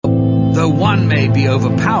may be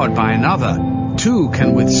overpowered by another, two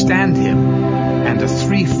can withstand him, and a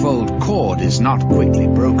threefold cord is not quickly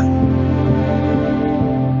broken.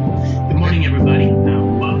 Good morning, everybody.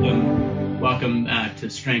 Welcome to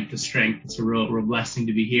Strength to Strength. It's a real blessing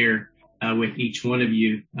to be here with each one of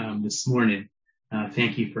you this morning.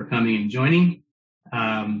 Thank you for coming and joining.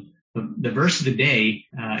 The verse of the day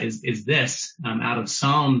is this, out of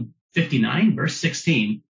Psalm 59, verse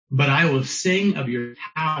 16. But I will sing of your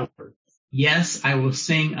power. Yes, I will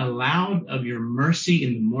sing aloud of your mercy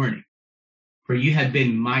in the morning. For you have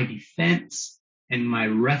been my defense and my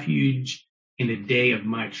refuge in the day of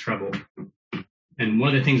my trouble. And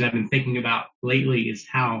one of the things I've been thinking about lately is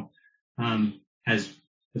how, as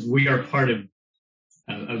we are part of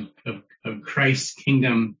Christ's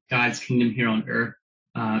kingdom, God's kingdom here on earth,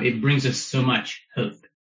 it brings us so much hope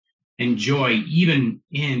and joy, even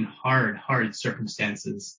in hard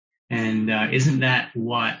circumstances. And isn't that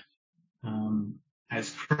what, as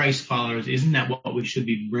Christ followers, isn't that what we should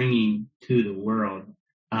be bringing to the world?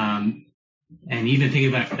 And even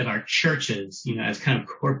thinking about our churches, as kind of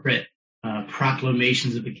corporate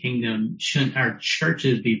proclamations of the kingdom, shouldn't our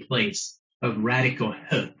churches be a place of radical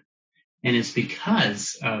hope? And it's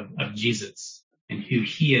because of Jesus and who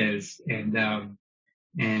he is, and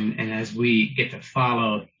as we get to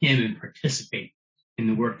follow him and participate in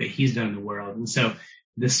the work that he's done in the world. And so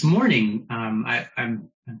this morning, I'm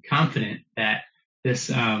confident that this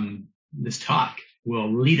talk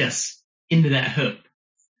will lead us into that hope.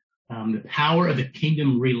 The power of the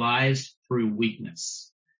kingdom realized through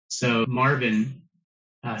weakness. So Marvin,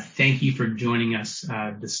 thank you for joining us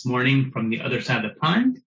this morning from the other side of the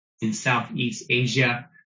pond in Southeast Asia.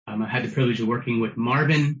 I had the privilege of working with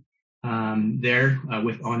Marvin there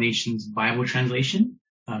with All Nations Bible Translation.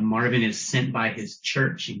 Marvin is sent by his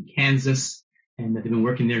church in Kansas, and they've been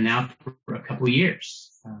working there now for a couple of years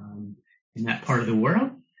in that part of the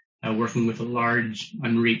world, working with a large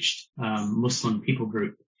unreached Muslim people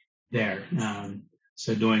group there.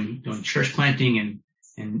 So doing church planting,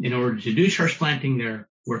 and in order to do church planting, they're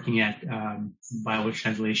working at Bible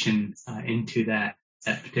translation into that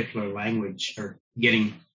particular language, or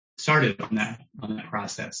getting started on that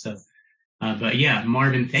process. So, but yeah,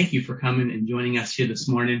 Marvin, thank you for coming and joining us here this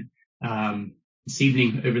morning. This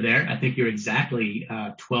evening over there, I think you're exactly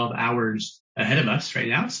 12 hours ahead of us right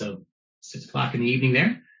now, so 6 o'clock in the evening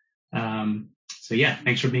there. So yeah,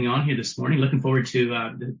 thanks for being on here this morning. Looking forward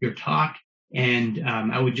to your talk. And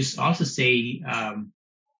I would just also say,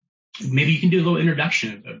 maybe you can do a little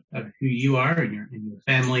introduction of who you are and your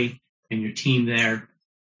family and your team there,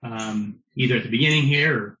 either at the beginning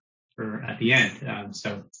here or at the end.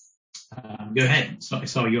 So go ahead. So I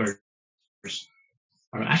saw yours.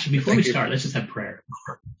 Actually, before we start, let's just have prayer.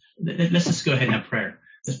 Let's just go ahead and have prayer.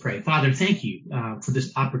 Let's pray. Father, thank you for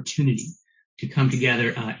this opportunity to come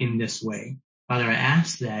together in this way. Father, I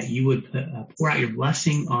ask that you would pour out your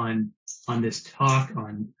blessing on this talk,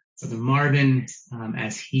 on Brother Marvin,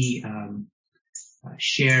 as he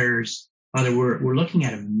shares. Father, we're looking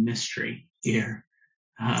at a mystery here,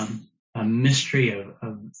 a mystery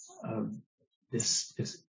of this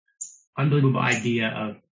unbelievable idea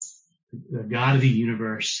of the God of the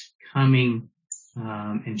universe coming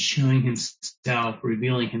and showing himself,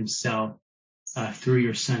 revealing himself through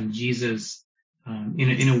your son Jesus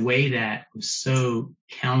in a way that was so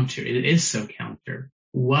counter. It is so counter,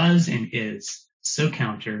 was and is so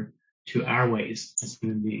counter to our ways as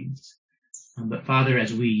human beings. But Father,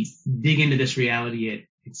 as we dig into this reality,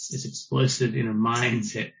 it's explosive in our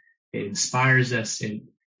minds. It inspires us. It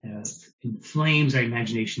inflames our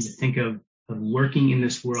imagination to think of working in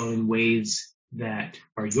this world in ways that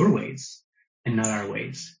are your ways and not our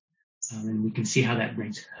ways. And we can see how that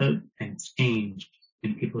brings hope and change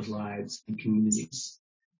in people's lives and communities.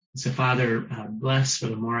 So Father, bless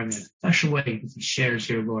Brother Marvin in a special way as he shares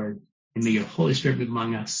here, Lord, and may your Holy Spirit be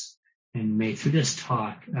among us, and may through this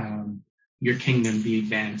talk, your kingdom be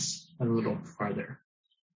advanced a little farther.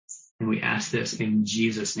 And we ask this in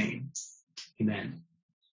Jesus' name. Amen.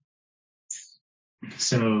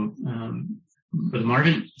 So, Brother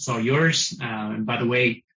Marvin, it's all yours. And by the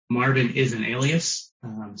way, Marvin is an alias.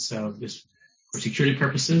 So just for security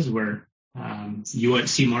purposes, you won't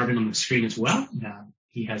see Marvin on the screen as well.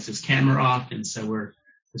 He has his camera off, and so we're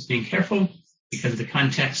just being careful because of the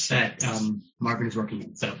context that Marvin is working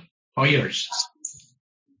in. So all yours.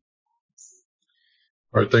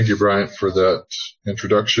 All right. Thank you, Brian, for that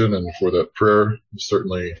introduction and for that prayer. It's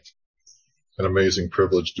certainly an amazing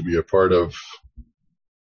privilege to be a part of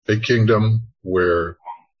a kingdom where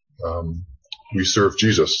we serve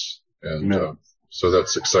Jesus. And so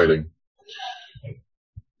that's exciting.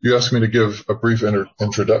 You asked me to give a brief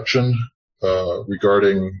introduction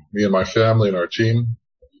regarding me and my family and our team.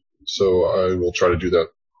 So I will try to do that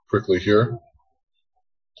quickly here.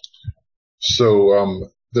 So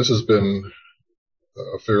this has been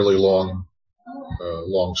a fairly long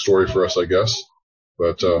story for us, I guess.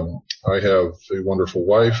 But I have a wonderful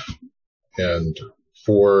wife and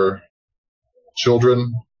 4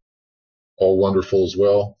 children, all wonderful as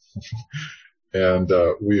well. And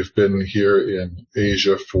we've been here in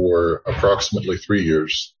Asia for approximately 3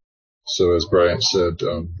 years. So as Bryant said,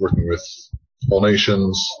 working with All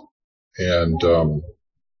Nations and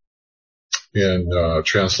in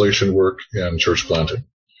translation work and church planting.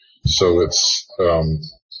 So it's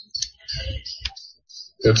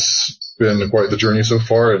been quite the journey so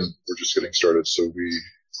far, and we're just getting started. So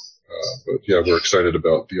but yeah, we're excited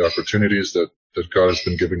about the opportunities that God has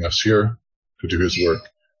been giving us here to do His work.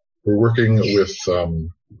 We're working with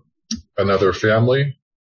another family,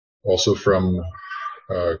 also from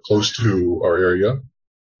close to our area,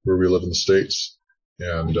 where we live in the States,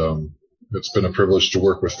 and it's been a privilege to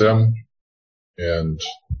work with them, and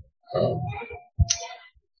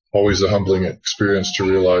always a humbling experience to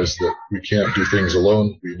realize that we can't do things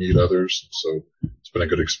alone. We need others. So it's been a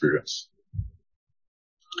good experience.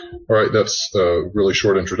 All right, that's a really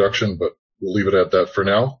short introduction, but we'll leave it at that for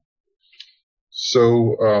now.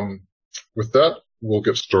 So with that, we'll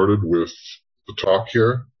get started with the talk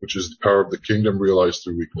here, which is the power of the kingdom realized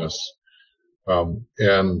through weakness.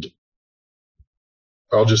 And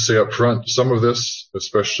I'll just say up front, some of this,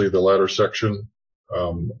 especially the latter section,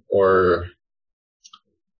 are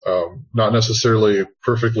not necessarily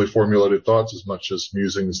perfectly formulated thoughts as much as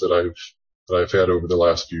musings that I've had over the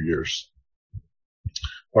last few years.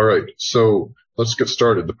 All right, so let's get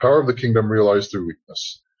started. The power of the kingdom realized through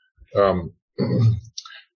weakness.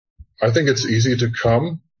 I think it's easy to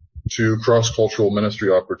come to cross-cultural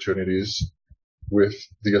ministry opportunities with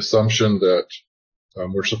the assumption that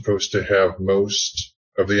we're supposed to have most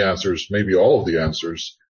of the answers, maybe all of the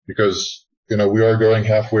answers, because, we are going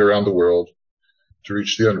halfway around the world to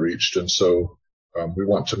reach the unreached. And so we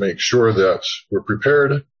want to make sure that we're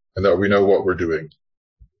prepared and that we know what we're doing.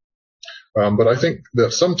 But I think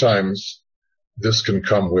that sometimes this can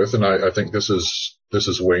come with, and I think this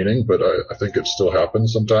is waning, but I think it still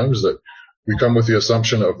happens sometimes, that we come with the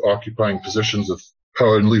assumption of occupying positions of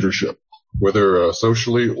power and leadership, whether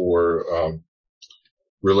socially or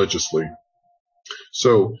religiously.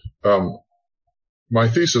 So my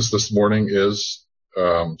thesis this morning is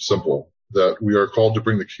simple, that we are called to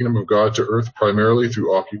bring the kingdom of God to earth primarily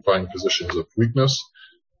through occupying positions of weakness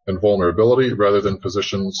and vulnerability rather than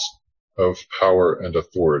positions of power and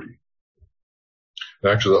authority.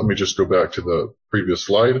 Actually, let me just go back to the previous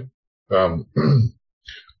slide.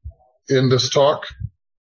 In this talk,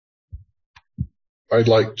 I'd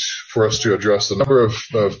like for us to address a number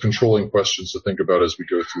of controlling questions to think about as we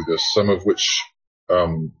go through this, some of which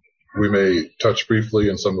we may touch briefly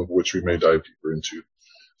and some of which we may dive deeper into.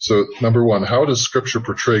 So, number one, how does Scripture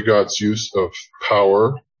portray God's use of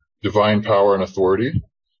power, divine power and authority?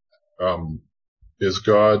 Is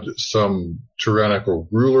God some tyrannical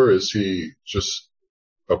ruler? Is He just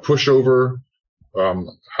a pushover?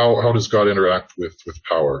 How does God interact with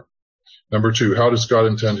power? Number two, how does God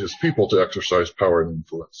intend His people to exercise power and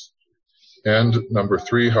influence? And number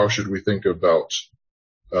three, how should we think about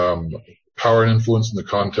power and influence in the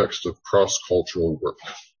context of cross-cultural work?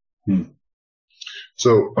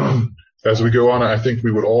 So as we go on, I think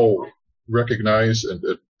we would all recognize and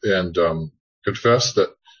confess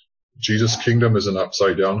that Jesus' kingdom is an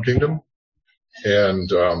upside-down kingdom, and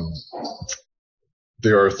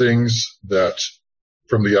there are things that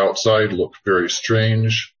from the outside look very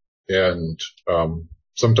strange and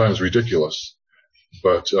sometimes ridiculous,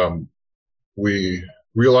 but we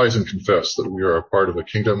realize and confess that we are a part of a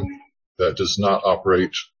kingdom that does not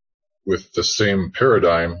operate with the same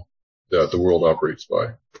paradigm that the world operates by.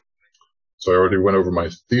 So I already went over my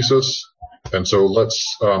thesis, and so let's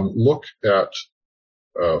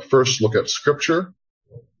first look at Scripture.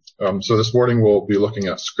 So this morning we'll be looking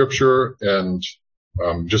at Scripture and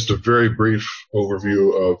just a very brief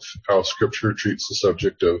overview of how Scripture treats the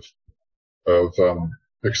subject of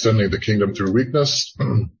extending the kingdom through weakness.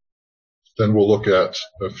 Then we'll look at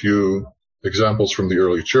a few examples from the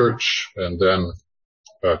early church, and then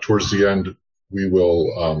towards the end we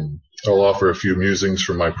will I'll offer a few musings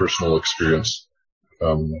from my personal experience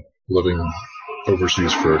living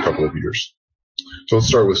overseas for a couple of years. So let's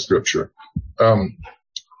start with Scripture.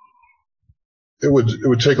 It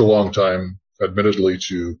would take a long time, admittedly,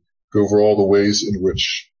 to go over all the ways in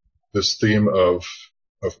which this theme of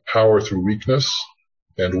power through weakness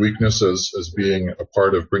and weakness as being a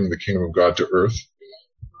part of bringing the kingdom of God to earth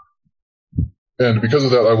And because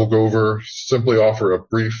of that, I will simply offer a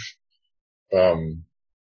brief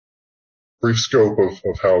scope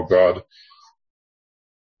of how God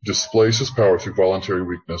displays his power through voluntary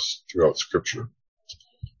weakness throughout Scripture.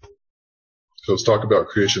 So let's talk about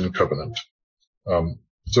creation and covenant.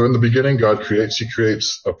 So in the beginning, God creates. He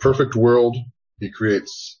creates a perfect world. He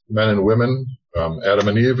creates men and women, Adam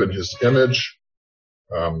and Eve in his image,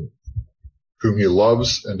 whom he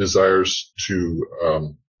loves and desires to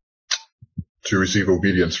receive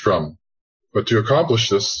obedience from. But to accomplish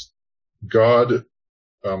this, God,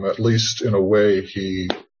 at least in a way, he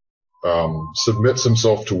submits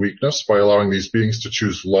himself to weakness by allowing these beings to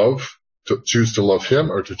choose to love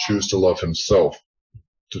him, or to choose to love himself,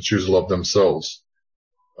 to choose to love themselves.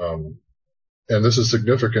 And this is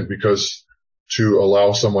significant because to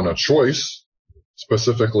allow someone a choice,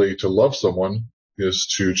 specifically to love someone, is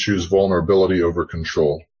to choose vulnerability over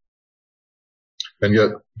control. And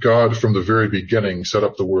yet God, from the very beginning, set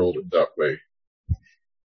up the world in that way.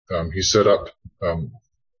 He set up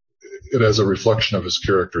it as a reflection of his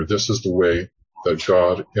character. This is the way that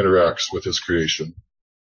God interacts with his creation.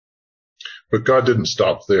 But God didn't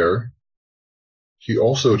stop there. He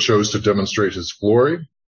also chose to demonstrate his glory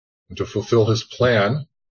and to fulfill his plan,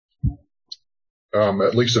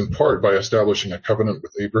 at least in part by establishing a covenant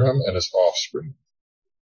with Abraham and his offspring.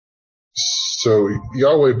 So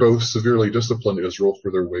Yahweh both severely disciplined Israel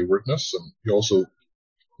for their waywardness, and he also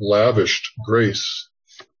lavished grace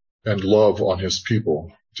and love on his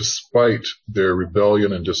people, despite their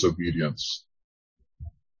rebellion and disobedience.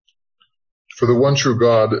 For the one true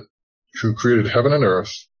God who created heaven and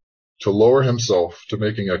earth to lower himself to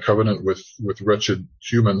making a covenant with wretched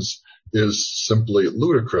humans is simply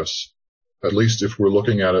ludicrous, at least if we're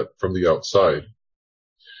looking at it from the outside.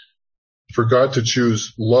 For God to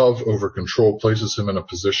choose love over control places him in a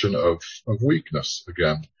position of weakness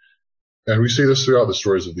again. And we see this throughout the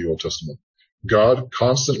stories of the Old Testament. God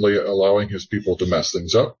constantly allowing his people to mess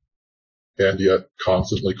things up, and yet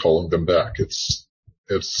constantly calling them back.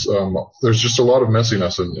 There's just a lot of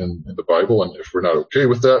messiness in the Bible, and if we're not okay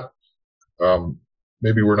with that,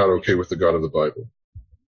 maybe we're not okay with the God of the Bible.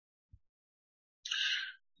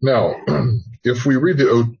 Now, if we read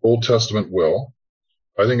the Old Testament well,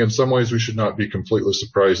 I think in some ways we should not be completely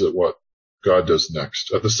surprised at what God does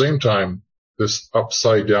next. At the same time, this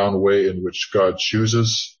upside down way in which God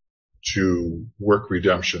chooses to work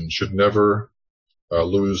redemption should never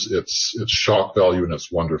lose its shock value and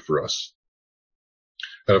its wonder for us.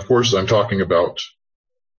 And of course, I'm talking about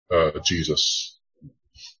Jesus.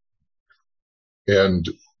 And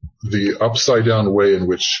the upside down way in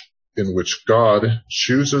which God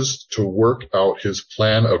chooses to work out his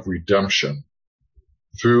plan of redemption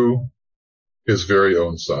through his very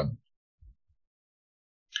own Son.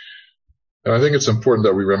 And I think it's important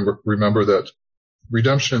that we remember that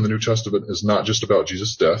redemption in the New Testament is not just about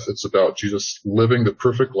Jesus' death. It's about Jesus living the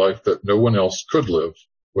perfect life that no one else could live,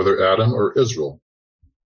 whether Adam or Israel.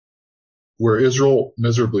 Where Israel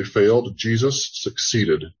miserably failed, Jesus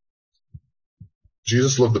succeeded.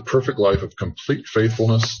 Jesus lived the perfect life of complete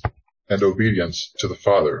faithfulness and obedience to the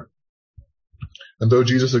Father. And though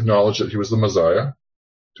Jesus acknowledged that he was the Messiah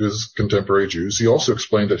to his contemporary Jews, he also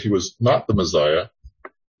explained that he was not the Messiah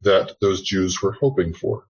that those Jews were hoping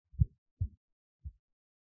for.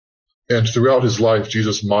 And throughout his life,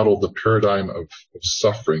 Jesus modeled the paradigm of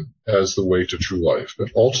suffering as the way to true life,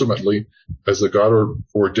 and ultimately as the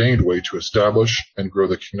God-ordained way to establish and grow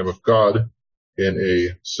the kingdom of God in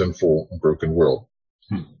a sinful and broken world.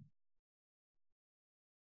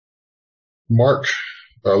 Mark,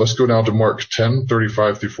 let's go now to Mark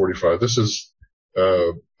 10:35 through 45. This is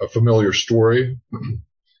a familiar story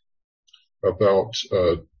about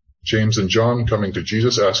James and John coming to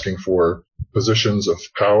Jesus asking for positions of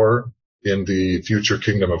power in the future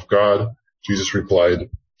kingdom of God. Jesus replied,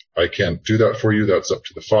 I can't do that for you. That's up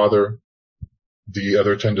to the Father. The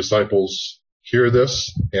other 10 disciples hear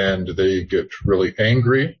this and they get really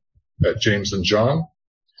angry at James and John.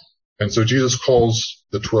 And so Jesus calls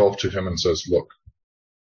the 12 to him and says, look,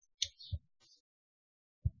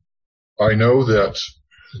 I know that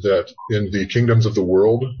in the kingdoms of the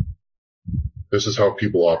world, this is how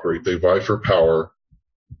people operate. They vie for power.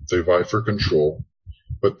 They vie for control.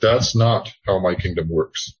 But that's not how my kingdom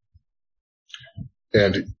works.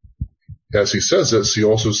 And as he says this, he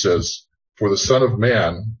also says, for the Son of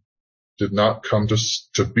Man did not come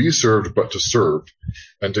to be served, but to serve,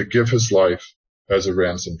 and to give his life as a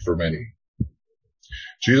ransom for many.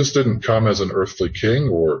 Jesus didn't come as an earthly king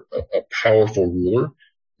or a powerful ruler.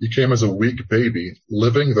 He came as a weak baby,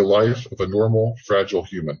 living the life of a normal, fragile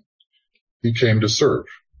human. He came to serve.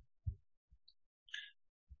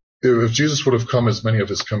 if Jesus would have come as many of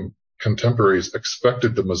his contemporaries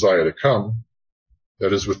expected the Messiah to come,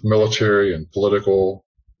 that is with military and political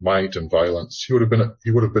might and violence, he would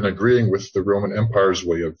have been agreeing with the Roman Empire's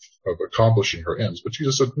way of accomplishing her ends. But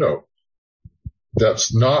Jesus said, no,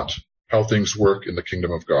 that's not how things work in the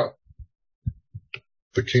kingdom of God.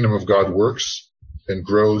 The kingdom of God works and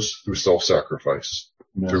grows through self-sacrifice,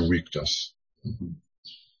 through weakness. Mm-hmm.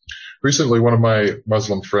 Recently, one of my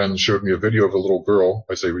Muslim friends showed me a video of a little girl.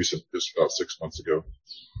 I say recent, just about 6 months ago.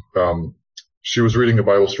 She was reading a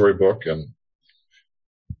Bible story book, and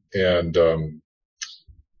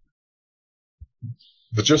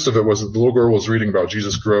the gist of it was that the little girl was reading about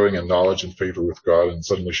Jesus growing in knowledge and favor with God, and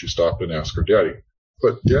suddenly she stopped and asked her daddy,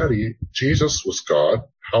 "But Daddy, Jesus was God.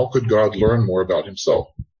 How could God learn more about himself?"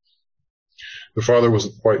 The father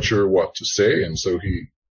wasn't quite sure what to say,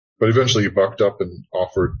 but eventually he bucked up and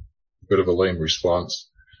offered a bit of a lame response.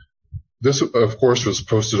 This, of course, was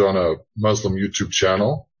posted on a Muslim YouTube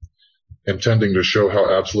channel, intending to show how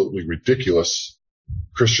absolutely ridiculous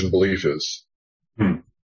Christian belief is.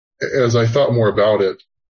 As I thought more about it,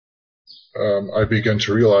 I began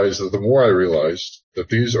to realize that the more I realized that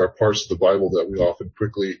these are parts of the Bible that we often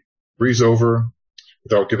quickly breeze over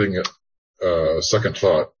without giving it a second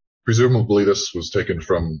thought. Presumably this was taken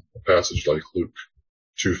from a passage like Luke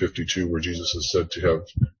 2:52, where Jesus is said to have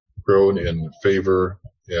grown in favor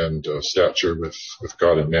and stature with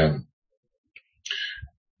God and men.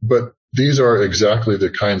 But these are exactly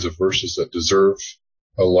the kinds of verses that deserve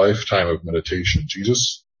a lifetime of meditation.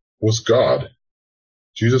 Jesus was God.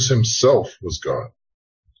 Jesus himself was God.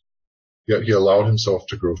 Yet he allowed himself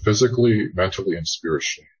to grow physically, mentally, and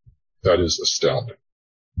spiritually. That is astounding.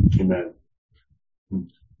 Amen.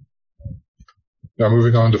 Now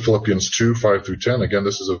moving on to Philippians 2:5-10. Again,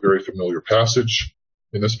 this is a very familiar passage.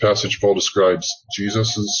 In this passage, Paul describes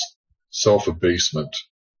Jesus' self-abasement.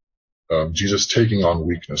 Jesus taking on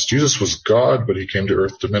weakness. Jesus was God, but he came to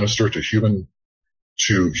earth to minister to human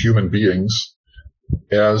beings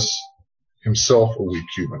as himself a weak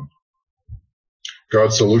human.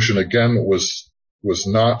 God's solution again was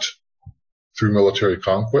not through military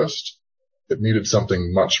conquest. It needed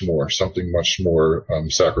something much more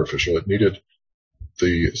sacrificial. It needed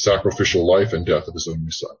the sacrificial life and death of his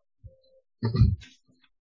only son.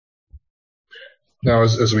 Now,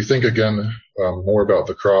 as we think again more about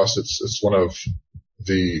the cross, it's one of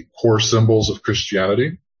the core symbols of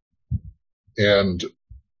Christianity. And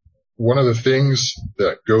one of the things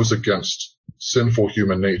that goes against sinful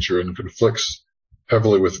human nature and conflicts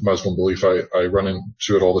heavily with Muslim belief, I run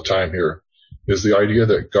into it all the time here, is the idea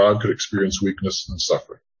that God could experience weakness and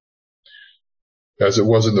suffering. As it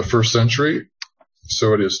was in the first century,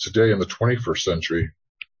 so it is today in the 21st century.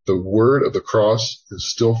 The word of the cross is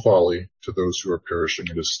still folly to those who are perishing.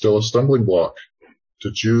 It is still a stumbling block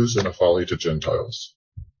to Jews and a folly to Gentiles.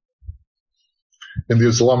 In the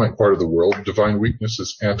Islamic part of the world, divine weakness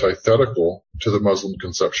is antithetical to the Muslim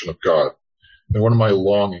conception of God. And one of my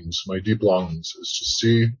longings, my deep longings, is to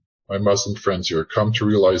see my Muslim friends here come to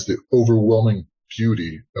realize the overwhelming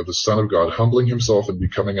beauty of the Son of God humbling himself and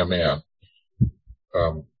becoming a man,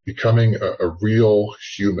 becoming a real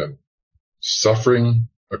human, suffering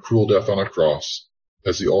a cruel death on a cross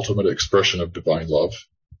as the ultimate expression of divine love.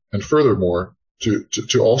 And furthermore,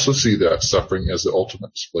 to also see that suffering as the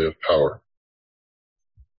ultimate display of power.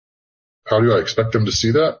 How do I expect them to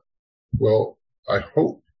see that? Well, I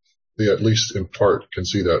hope they at least in part can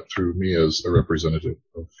see that through me as a representative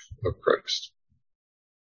of Christ.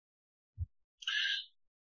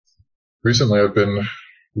 Recently I've been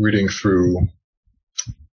reading through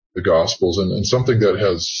the Gospels, and something that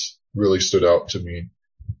has really stood out to me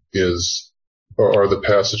are the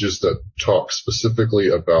passages that talk specifically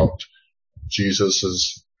about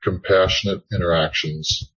Jesus' compassionate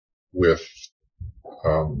interactions with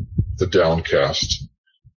the downcast.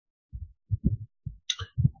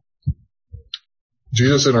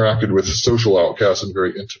 Jesus interacted with social outcasts in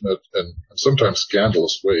very intimate and sometimes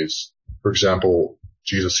scandalous ways. For example,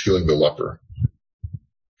 Jesus healing the leper.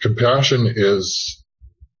 Compassion is,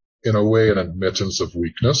 in a way, an admittance of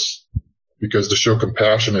weakness, because to show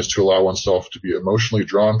compassion is to allow oneself to be emotionally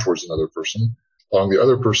drawn towards another person, allowing the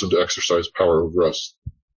other person to exercise power over us,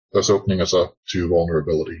 thus opening us up to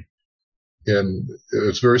vulnerability. And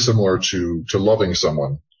it's very similar to loving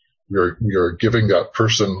someone. We are giving that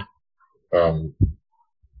person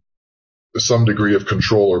some degree of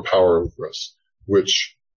control or power over us,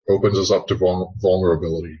 which opens us up to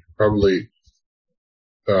vulnerability. Probably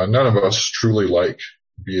none of us truly like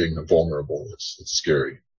being vulnerable. It's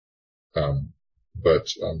scary.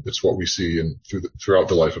 But it's what we see throughout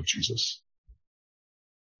the life of Jesus.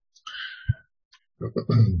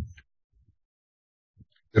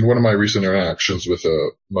 In one of my recent interactions with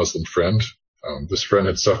a Muslim friend, this friend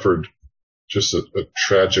had suffered just a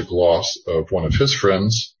tragic loss of one of his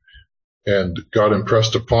friends, and God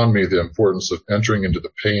impressed upon me the importance of entering into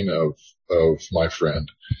the pain of my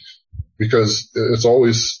friend, because it's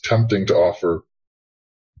always tempting to offer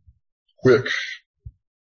quick,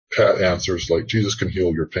 pat answers like Jesus can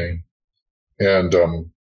heal your pain. And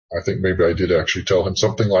I think maybe I did actually tell him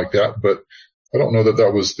something like that, but I don't know that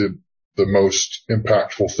that was the most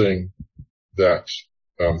impactful thing that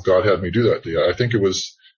God had me do that day. I think it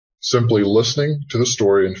was simply listening to the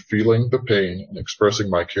story and feeling the pain and expressing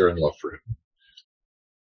my care and love for him.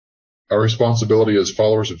 Our responsibility as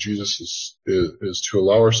followers of Jesus is to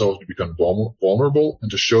allow ourselves to become vulnerable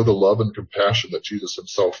and to show the love and compassion that Jesus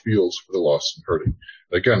himself feels for the lost and hurting.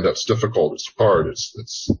 Again, that's difficult. It's hard.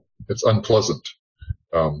 It's unpleasant.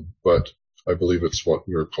 But I believe it's what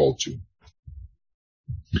we are called to.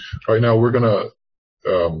 All right, now we're gonna,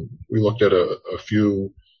 we looked at a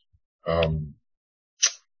few,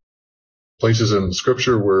 places in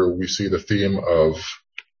Scripture where we see the theme of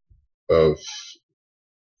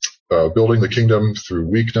building the kingdom through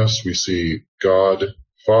weakness. We see God,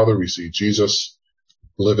 Father. We see Jesus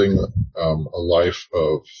living a life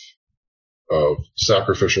of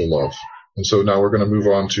sacrificial love. And so now we're going to move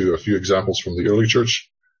on to a few examples from the early church.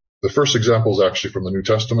 The first example is actually from the New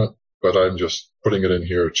Testament, but I'm just putting it in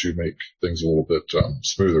here to make things a little bit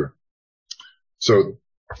smoother. So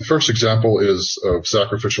the first example is of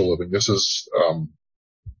sacrificial living. This is from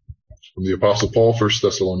the Apostle Paul, 1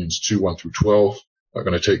 Thessalonians 2, 1 through 12. I'm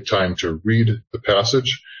going to take time to read the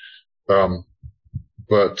passage. But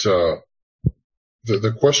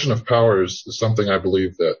the question of power is something I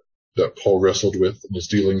believe that Paul wrestled with in his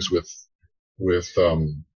dealings with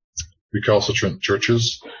recalcitrant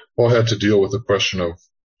churches. Paul had to deal with the question of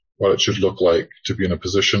what it should look like to be in a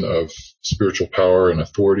position of spiritual power and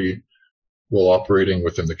authority while operating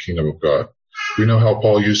within the kingdom of God. We know how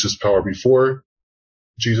Paul used his power before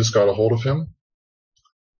Jesus got a hold of him.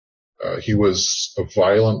 He was a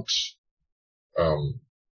violent,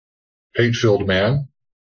 hate-filled man,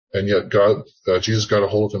 and yet Jesus got a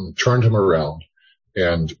hold of him and turned him around.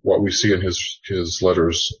 And what we see in his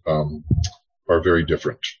letters are very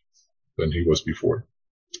different than he was before.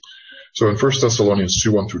 So in 1 Thessalonians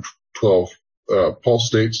 2, 1 through 12, Paul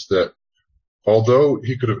states that although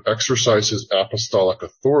he could have exercised his apostolic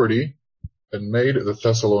authority and made the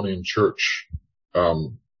Thessalonian church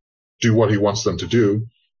do what he wants them to do,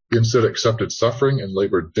 he instead accepted suffering and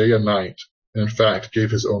labored day and night, and in fact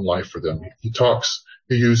gave his own life for them. He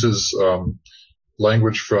uses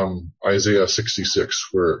language from Isaiah 66,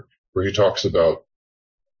 where he talks about,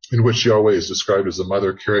 in which Yahweh is described as a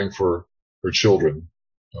mother caring for her children.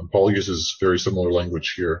 Paul uses very similar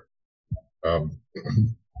language here.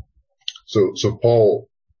 So Paul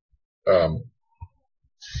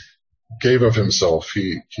gave of himself.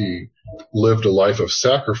 He lived a life of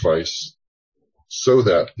sacrifice so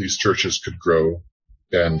that these churches could grow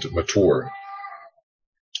and mature.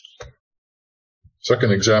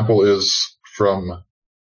 Second example is from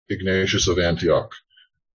Ignatius of Antioch,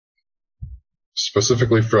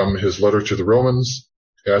 specifically from his letter to the Romans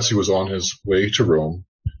as he was on his way to Rome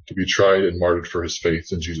to be tried and martyred for his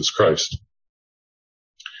faith in Jesus Christ.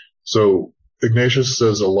 So Ignatius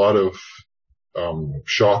says a lot of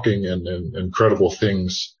shocking and incredible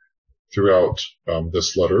things throughout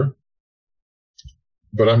this letter.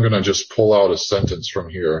 But I'm going to just pull out a sentence from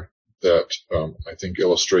here that I think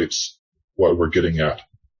illustrates what we're getting at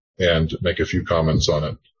and make a few comments on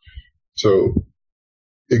it. So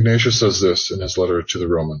Ignatius says this in his letter to the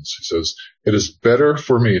Romans. He says, "It is better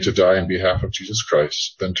for me to die in behalf of Jesus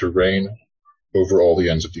Christ than to reign over all the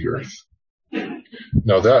ends of the earth."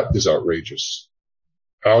 Now that is outrageous.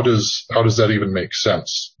 How does that even make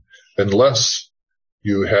sense? Unless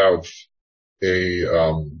you have a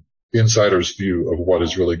insider's view of what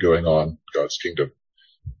is really going on in God's kingdom.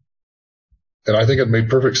 And I think it made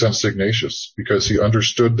perfect sense to Ignatius because he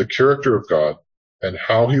understood the character of God and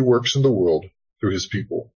how he works in the world through his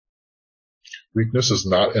people. Weakness is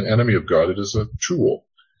not an enemy of God. It is a tool.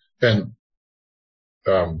 And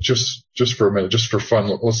just for a minute, just for fun,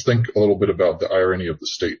 let's think a little bit about the irony of the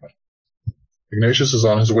statement. Ignatius is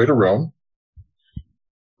on his way to Rome.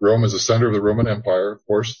 Rome is the center of the Roman Empire, of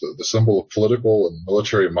course, the symbol of political and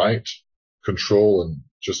military might, control, and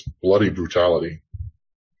just bloody brutality.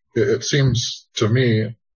 It seems to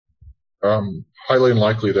me highly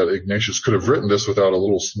unlikely that Ignatius could have written this without a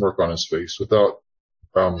little smirk on his face, without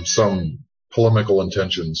some polemical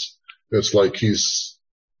intentions. It's like he's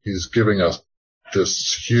giving us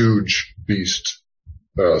this huge beast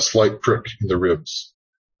a slight prick in the ribs,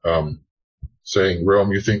 saying,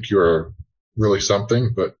 Rome, you think you're really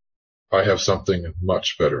something, but I have something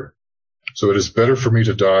much better. So it is better for me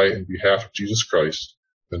to die in behalf of Jesus Christ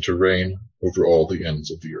than to reign over all the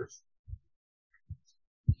ends of the earth.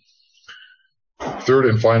 Third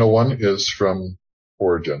and final one is from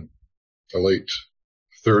Origen, a late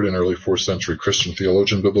 3rd and early 4th century Christian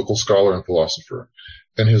theologian, biblical scholar, and philosopher.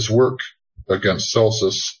 In his work against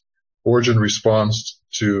Celsus, Origen responds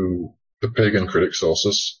to the pagan critic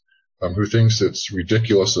Celsus, who thinks it's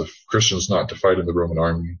ridiculous of Christians not to fight in the Roman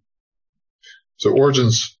army. So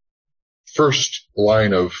Origen's first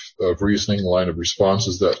line of reasoning, line of response,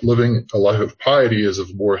 is that living a life of piety is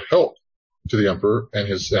of more help to the emperor and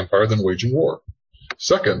his empire than waging war.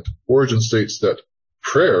 Second, Origen states that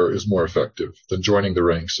prayer is more effective than joining the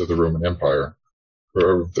ranks of the Roman Empire,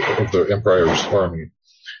 or of the empire's army.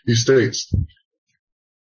 He states,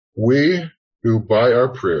 we who by our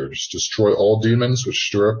prayers destroy all demons which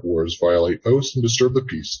stir up wars, violate oaths, and disturb the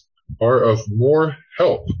peace, are of more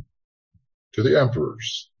help to the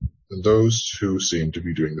emperors than those who seem to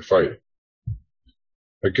be doing the fighting.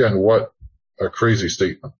 Again, what a crazy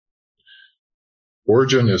statement.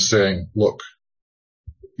 Origen is saying, look,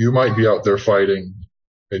 you might be out there fighting,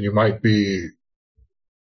 and you might think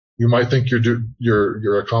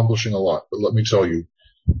you're accomplishing a lot, but let me tell you,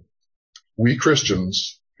 we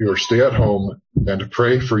Christians who stay at home and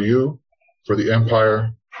pray for you, for the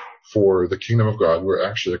empire, for the kingdom of God, we're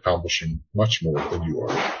actually accomplishing much more than you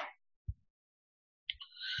are.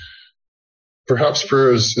 Perhaps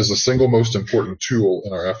prayer is the single most important tool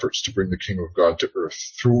in our efforts to bring the kingdom of God to earth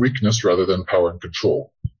through weakness rather than power and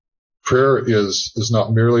control. Prayer is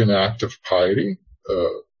not merely an act of piety, a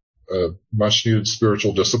much needed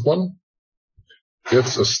spiritual discipline.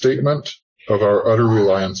 It's a statement of our utter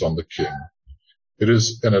reliance on the King. It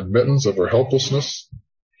is an admittance of our helplessness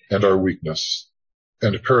and our weakness.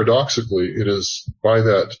 And paradoxically, it is by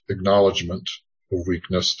that acknowledgement of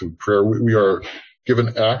weakness through prayer, we are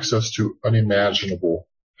given access to unimaginable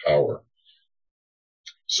power.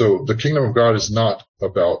 So the kingdom of God is not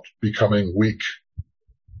about becoming weak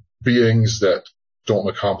beings that don't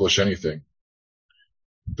accomplish anything.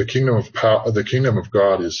 The kingdom of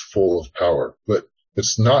God is full of power, but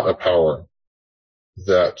it's not a power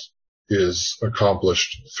that is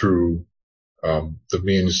accomplished through the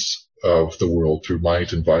means of the world, through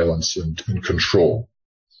might and violence and control.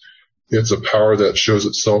 It's a power that shows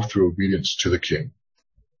itself through obedience to the King.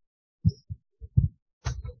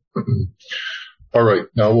 All right,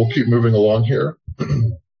 now we'll keep moving along here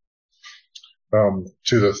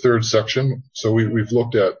to the third section. So we've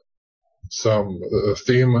looked at a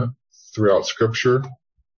theme throughout Scripture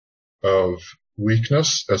of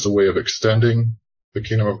weakness as a way of extending the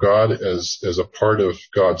kingdom of God as a part of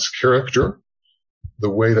God's character, the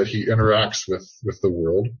way that he interacts with the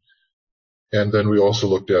world. And then we also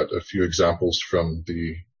looked at a few examples from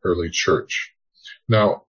the early church.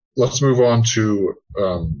 Now, let's move on to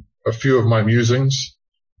a few of my musings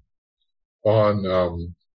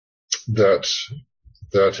on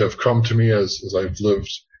that have come to me as I've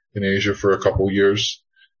lived in Asia for a couple years.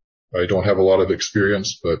 I don't have a lot of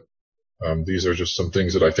experience, but these are just some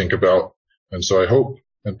things that I think about. And so I hope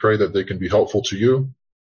and pray that they can be helpful to you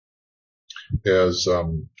as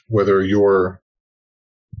whether you're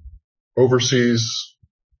overseas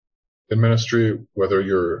in ministry, whether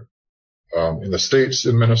you're in the States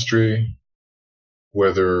in ministry,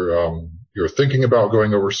 whether you're thinking about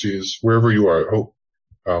going overseas, wherever you are.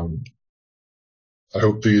 I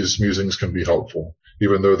hope these musings can be helpful,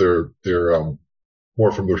 even though they're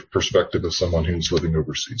more from the perspective of someone who's living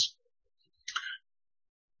overseas.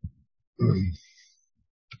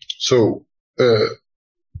 So,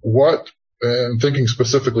 and thinking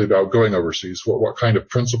specifically about going overseas, what kind of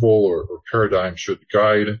principle or paradigm should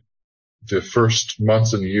guide the first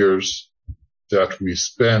months and years that we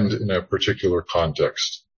spend in a particular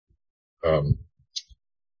context?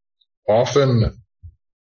 Often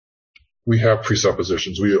we have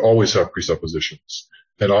presuppositions. We always have presuppositions.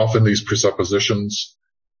 And often these presuppositions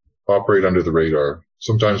operate under the radar.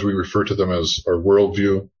 Sometimes we refer to them as our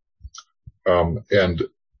worldview. And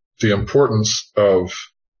the importance of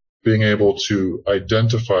being able to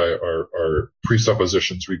identify our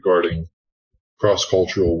presuppositions regarding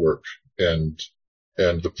cross-cultural work and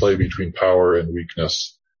the play between power and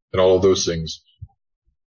weakness and all of those things.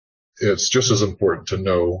 It's just as important to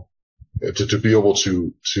know, to be able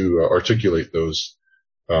to articulate those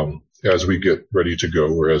as we get ready to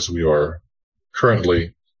go, or as we are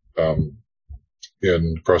currently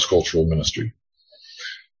in cross-cultural ministry.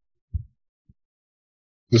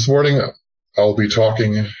 This morning I'll be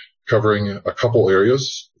talking covering a couple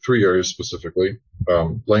areas, 3 areas specifically,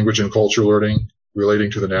 language and culture learning, relating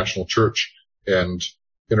to the national church, and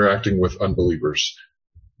interacting with unbelievers.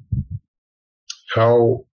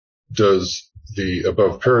 How does the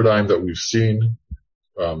above paradigm that we've seen,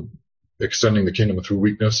 extending the kingdom through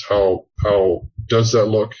weakness, how does that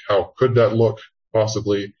look? How could that look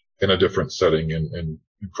possibly in a different setting in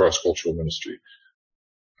cross-cultural ministry?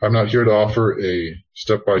 I'm not here to offer a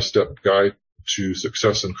step-by-step guide to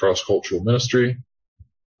success in cross-cultural ministry.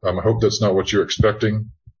 I hope that's not what you're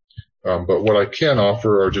expecting. But what I can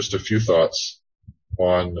offer are just a few thoughts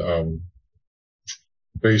on,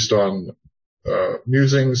 based on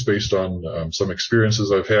musings, based on some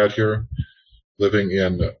experiences I've had here, living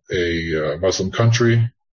in a Muslim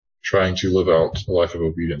country, trying to live out a life of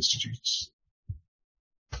obedience to Jesus.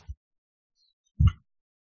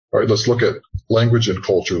 All right, let's look at language and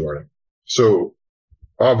culture learning. So,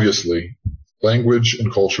 obviously, language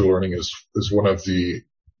and culture learning is one of the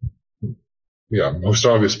most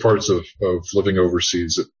obvious parts of living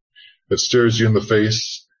overseas. It stares you in the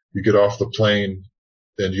face. You get off the plane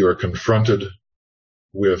and you are confronted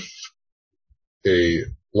with a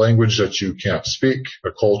language that you can't speak,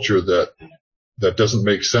 a culture that doesn't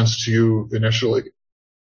make sense to you initially.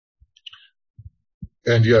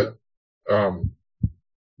 And yet,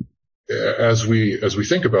 as we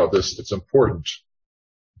think about this, it's important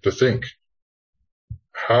to think,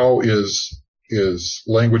 how is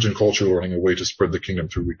language and culture learning a way to spread the kingdom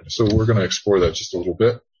through weakness? So we're going to explore that just a little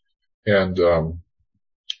bit. And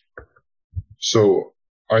so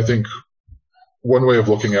I think one way of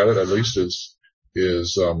looking at it, at least, is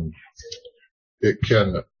it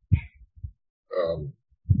can,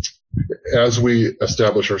 as we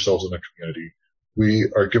establish ourselves in a community, we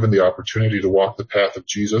are given the opportunity to walk the path of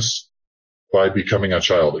Jesus by becoming a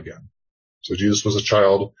child again. So Jesus was a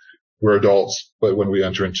child. We're adults, but when we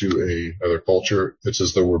enter into another culture, it's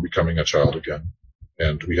as though we're becoming a child again,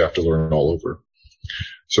 and we have to learn all over.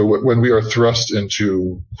 So when we are thrust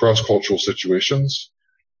into cross-cultural situations,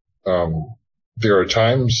 there are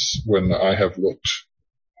times when I have looked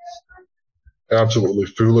absolutely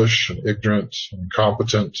foolish and ignorant and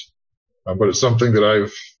incompetent, but it's something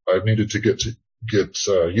that I've needed to get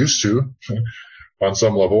used to on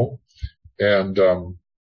some level, and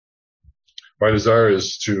my desire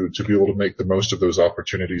is to be able to make the most of those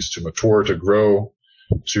opportunities to mature, to grow,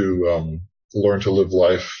 to learn to live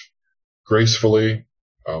life gracefully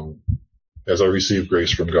as I receive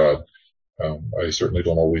grace from God. I certainly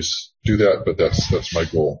don't always do that, but that's my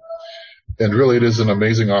goal. And really, it is an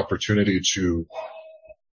amazing opportunity to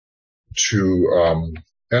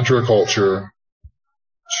enter a culture,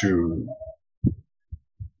 to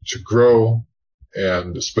grow,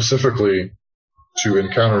 and specifically to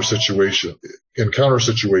encounter situations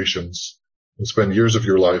and spend years of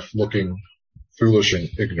your life looking foolish and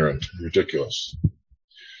ignorant and ridiculous.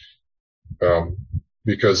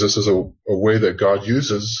 Because this is a way that God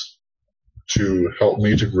uses to help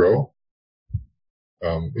me to grow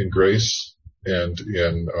in grace and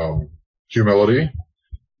in humility.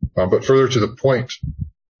 But further to the point,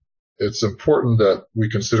 it's important that we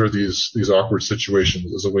consider these awkward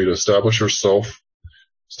situations as a way to establish ourselves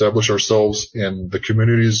in the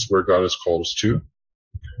communities where God has called us to,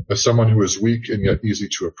 as someone who is weak and yet easy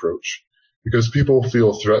to approach, because people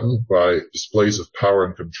feel threatened by displays of power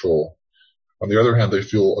and control. On the other hand, they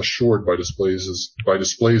feel assured by displays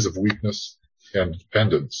of weakness and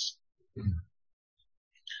dependence.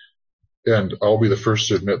 And I'll be the first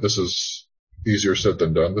to admit this is easier said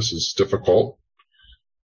than done. This is difficult.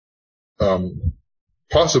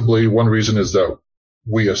 Possibly one reason is that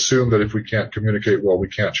we assume that if we can't communicate well, we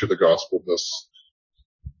can't share the gospel, thus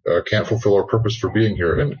can't fulfill our purpose for being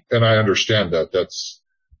here. And I understand that.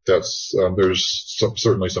 There's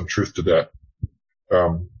certainly some truth to that.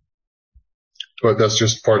 But that's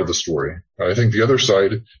just part of the story. I think the other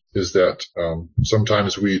side is that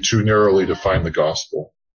sometimes we too narrowly define the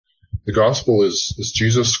gospel. The gospel is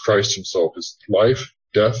Jesus Christ himself, his life,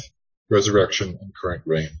 death, resurrection, and current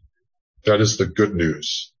reign. That is the good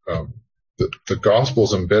news. The gospel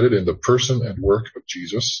is embedded in the person and work of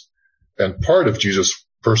Jesus, and part of Jesus'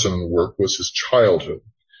 person and work was his childhood.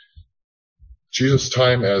 Jesus'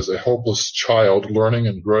 time as a helpless child learning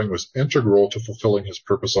and growing was integral to fulfilling his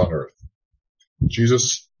purpose on earth.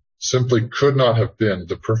 Jesus simply could not have been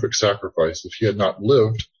the perfect sacrifice if he had not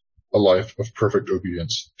lived a life of perfect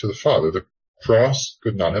obedience to the Father. The cross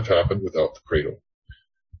could not have happened without the cradle.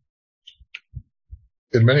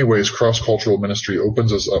 In many ways, cross-cultural ministry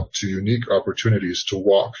opens us up to unique opportunities to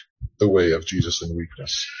walk the way of Jesus in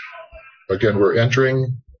weakness. Again, we're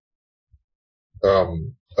entering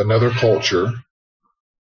another culture,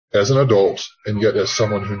 as an adult and yet as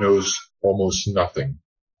someone who knows almost nothing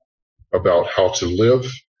about how to live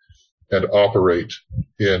and operate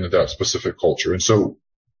in that specific culture. And so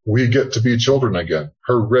we get to be children again.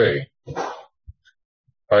 Hooray.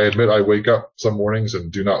 I admit I wake up some mornings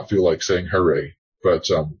and do not feel like saying hooray, but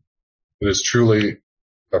it is truly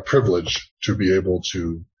a privilege to be able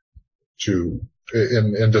to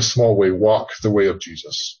in this small way, walk the way of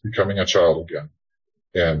Jesus, becoming a child again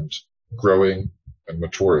and growing and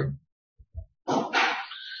maturing.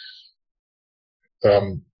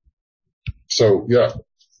 So yeah,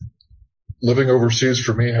 living overseas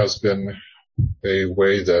for me has been a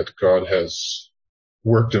way that God has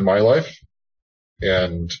worked in my life.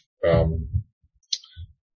 And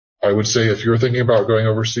I would say if you're thinking about going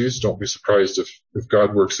overseas, don't be surprised if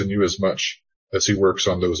God works in you as much as he works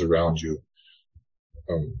on those around you.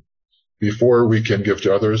 Before we can give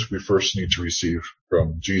to others, we first need to receive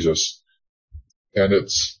from Jesus. And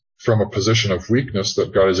it's from a position of weakness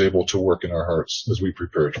that God is able to work in our hearts as we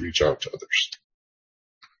prepare to reach out to others.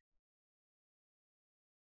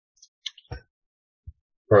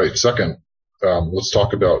 All right, second, let's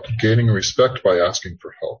talk about gaining respect by asking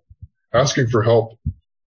for help. Asking for help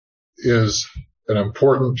is an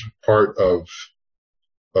important part of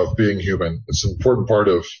being human. It's an important part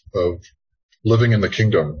of living in the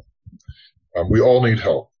kingdom. We all need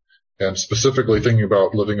help. And specifically thinking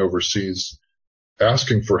about living overseas,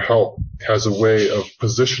 asking for help has a way of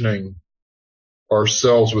positioning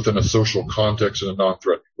ourselves within a social context in a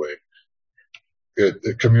non-threatening way.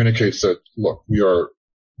 It communicates that, look, we are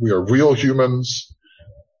real humans.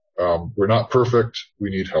 We're not perfect.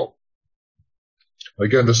 We need help.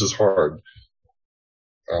 Again, this is hard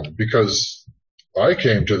because I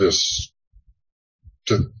came to the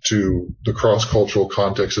cross-cultural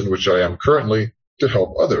context in which I am currently to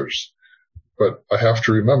help others. But I have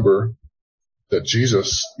to remember that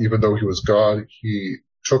Jesus, even though he was God, he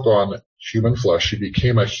took on human flesh. He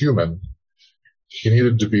became a human. He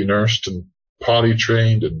needed to be nursed and potty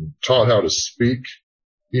trained and taught how to speak.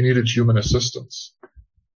 He needed human assistance.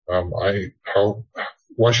 Why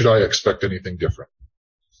should I expect anything different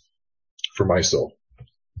for myself?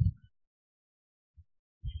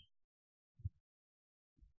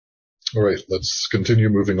 All right, let's continue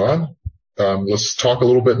moving on. Let's talk a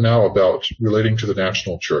little bit now about relating to the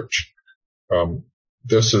national church.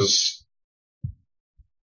 This is,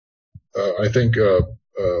 I think, a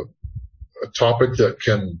topic that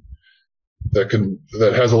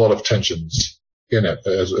has a lot of tensions in it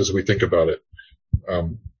as we think about it.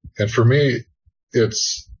 And for me,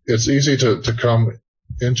 it's easy to come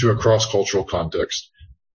into a cross-cultural context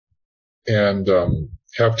and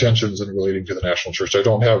have tensions in relating to the national church. I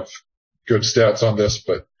don't have good stats on this,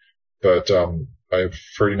 but I've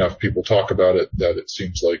heard enough people talk about it that it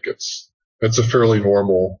seems like it's a fairly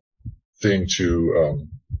normal thing to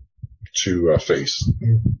face.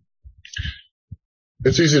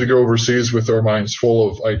 It's easy to go overseas with our minds full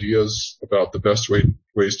of ideas about the best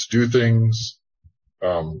ways to do things.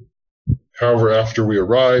 However, after we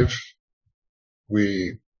arrive,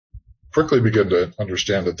 we quickly begin to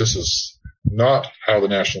understand that this is not how the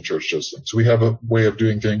national church does things. We have a way of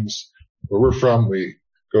doing things where we're from. We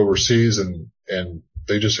go overseas and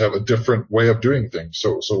they just have a different way of doing things.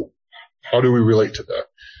 So how do we relate to that?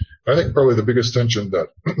 I think probably the biggest tension that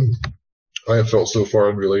I have felt so far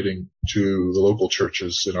in relating to the local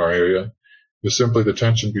churches in our area is simply the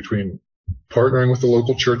tension between partnering with the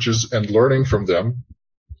local churches and learning from them,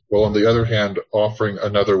 while on the other hand, offering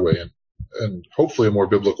another way and hopefully a more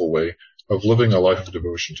biblical way of living a life of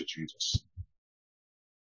devotion to Jesus.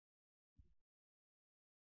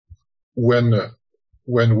 When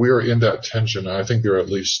we're in that tension, I think there are at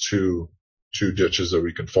least two ditches that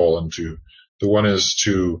we can fall into. The one is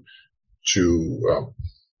to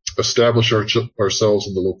establish ourselves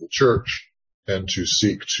in the local church and to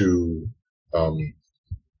seek the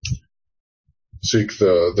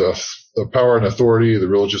power and authority, the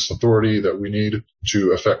religious authority that we need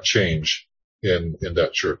to affect change in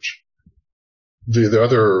that church.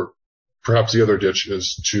 Perhaps the other ditch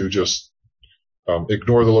is to just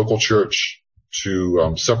ignore the local church,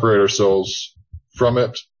 to separate ourselves from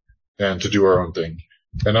it, and to do our own thing.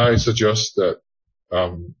 And I suggest that,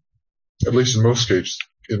 at least in most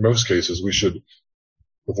cases, we should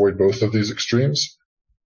avoid both of these extremes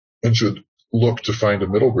and should look to find a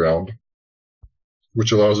middle ground,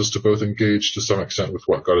 which allows us to both engage to some extent with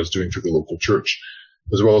what God is doing through the local church,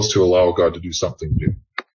 as well as to allow God to do something new.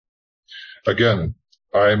 Again,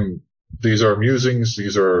 these are musings,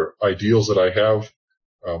 these are ideals that I have.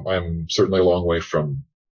 I'm certainly a long way from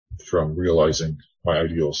realizing my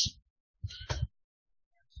ideals.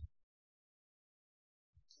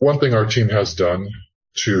 one thing our team has done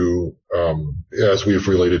to, as we've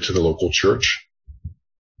related to the local church,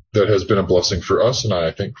 that has been a blessing for us, and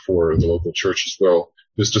I think for the local church as well,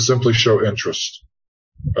 is to simply show interest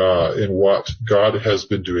in what God is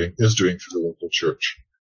doing through the local church.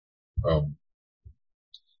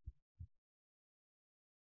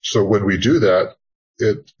 So when we do that,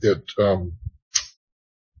 it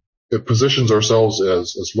positions ourselves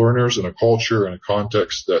as learners in a culture and a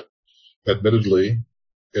context that, admittedly,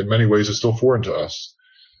 in many ways is still foreign to us.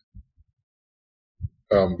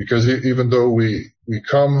 Because even though we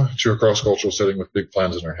come to a cross-cultural setting with big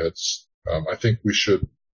plans in our heads, I think we should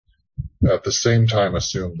at the same time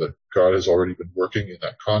assume that God has already been working in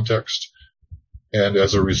that context, and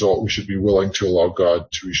as a result, we should be willing to allow God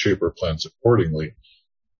to reshape our plans accordingly.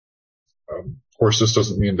 Of course, this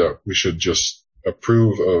doesn't mean that we should just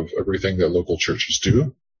approve of everything that local churches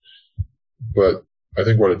do, but I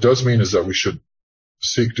think what it does mean is that we should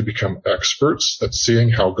seek to become experts at seeing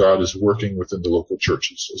how God is working within the local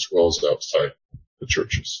churches as well as outside the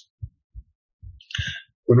churches.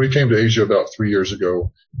 When we came to Asia about 3 years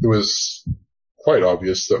ago, it was quite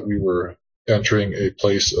obvious that we were entering a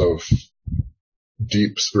place of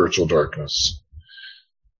deep spiritual darkness.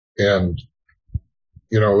 And,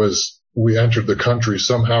 as we entered the country,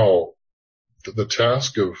 somehow the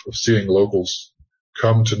task of seeing locals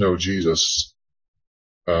come to know Jesus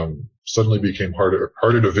suddenly became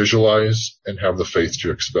harder to visualize and have the faith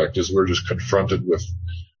to expect, as we're just confronted with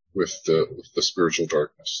the spiritual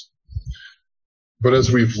darkness. But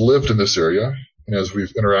as we've lived in this area, and as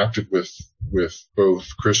we've interacted with both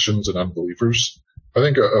Christians and unbelievers, I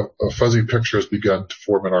think a fuzzy picture has begun to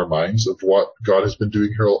form in our minds of what God has been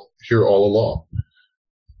doing here all along.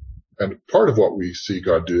 And part of what we see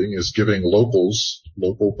God doing is giving local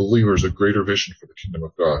believers a greater vision for the kingdom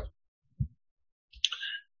of God.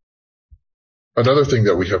 Another thing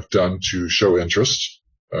that we have done to show interest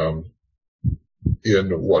in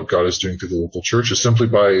what God is doing through the local church is simply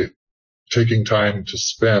by taking time to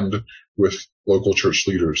spend with local church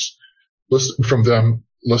leaders,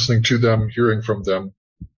 listening to them, hearing from them,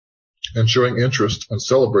 and showing interest and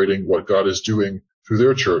celebrating what God is doing through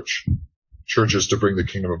their churches to bring the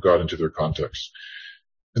kingdom of God into their context.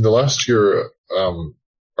 In the last year,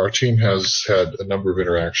 our team has had a number of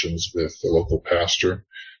interactions with the local pastor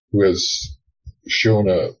who has shown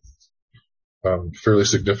a fairly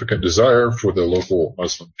significant desire for the local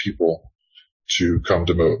Muslim people to come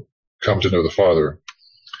to know the Father.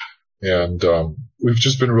 And we've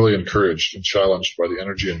just been really encouraged and challenged by the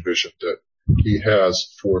energy and vision that he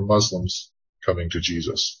has for Muslims coming to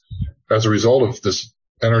Jesus. As a result of this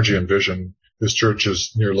energy and vision, his church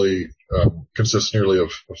is consists nearly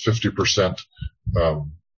of 50%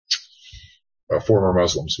 former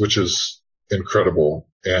Muslims, which is incredible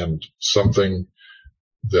and something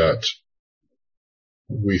that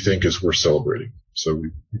we think is worth celebrating. So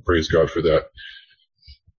we praise God for that.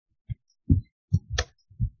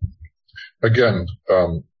 Again,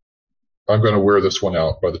 I'm going to wear this one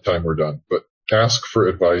out by the time we're done, but ask for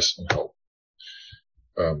advice and help.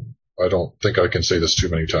 I don't think I can say this too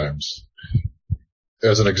many times.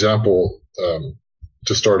 As an example,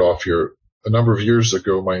 to start off here, a number of years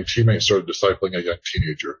ago, my teammate started discipling a young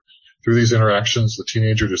teenager. Through these interactions, the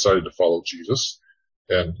teenager decided to follow Jesus,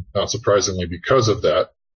 and not surprisingly, because of that,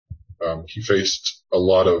 he faced a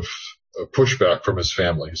lot of pushback from his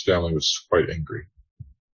family. His family was quite angry.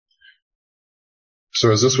 So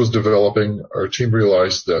as this was developing, our team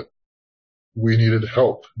realized that we needed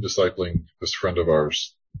help discipling this friend of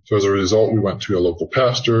ours. So as a result, we went to a local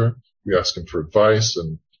pastor. We asked him for advice,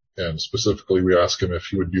 and specifically we asked him if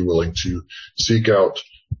he would be willing to seek out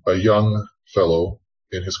a young fellow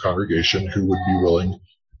in his congregation who would be willing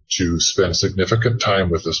to spend significant time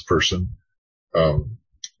with this person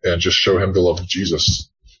and just show him the love of Jesus.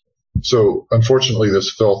 So unfortunately,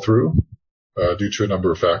 this fell through due to a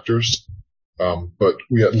number of factors, but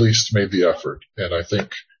we at least made the effort. And I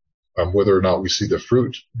think whether or not we see the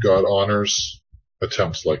fruit, God honors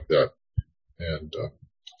attempts like that. And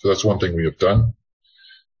so that's one thing we have done.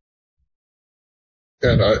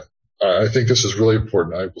 And I think this is really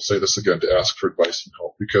important. I will say this again, to ask for advice and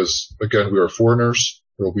help, because again, we are foreigners.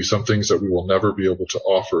 There will be some things that we will never be able to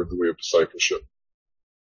offer in the way of discipleship.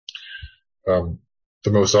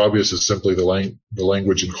 The most obvious is simply the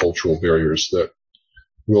language and cultural barriers that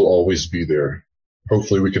will always be there.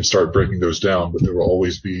 Hopefully we can start breaking those down, but there will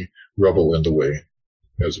always be rubble in the way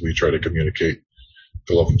as we try to communicate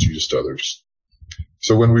the love of Jesus to others.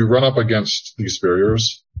 So when we run up against these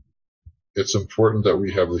barriers, it's important that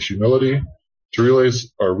we have the humility to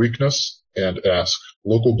realize our weakness and ask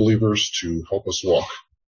local believers to help us walk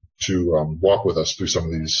walk with us through some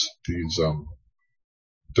of these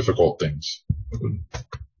difficult things.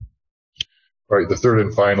 All right, the third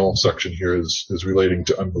and final section here is relating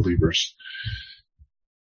to unbelievers.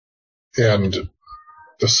 And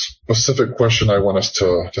the specific question I want us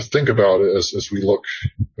to think about as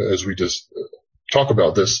we just talk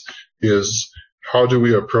about this is, how do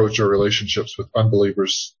we approach our relationships with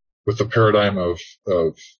unbelievers with the paradigm of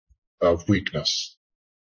weakness,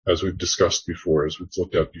 as we've discussed before, as we've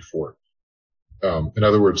looked at before. In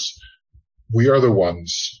other words, we are the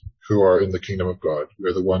ones who are in the kingdom of God. We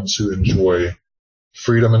are the ones who enjoy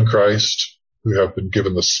freedom in Christ, who have been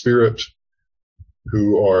given the Spirit,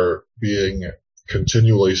 who are being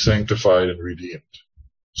continually sanctified and redeemed.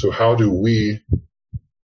 So how do we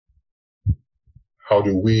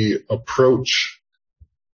approach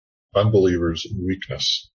unbelievers in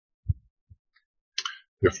weakness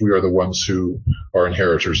if we are the ones who are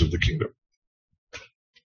inheritors of the kingdom?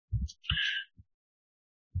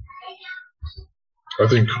 I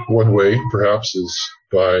think one way perhaps is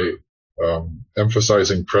by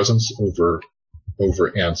emphasizing presence over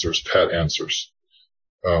answers, pat answers.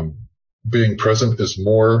 Being present is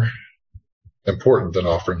more important than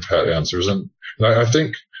offering pat answers. And I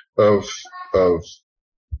think of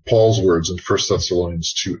Paul's words in 1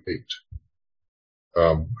 Thessalonians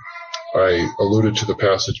 2:8. I alluded to the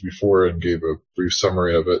passage before and gave a brief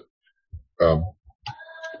summary of it.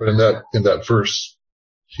 But in that verse,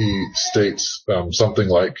 he states something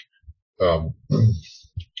like,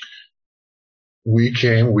 we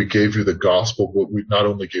gave you the gospel, but we not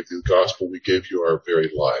only gave you the gospel, we gave you our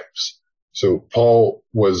very lives. So Paul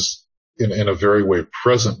was in a very way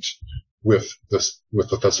present with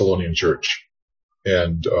the Thessalonian church.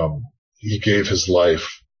 And he gave his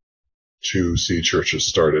life to see churches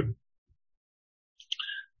started.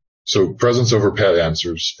 So presence over pat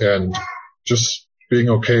answers, and just being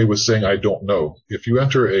okay with saying, I don't know. If you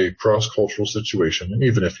enter a cross-cultural situation, and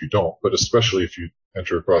even if you don't, but especially if you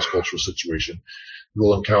enter a cross-cultural situation, you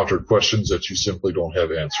will encounter questions that you simply don't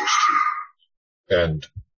have answers to. And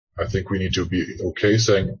I think we need to be okay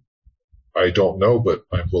saying, I don't know, but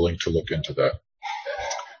I'm willing to look into that.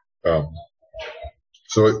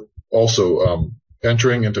 So also,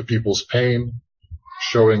 entering into people's pain,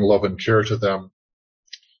 showing love and care to them,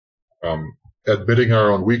 admitting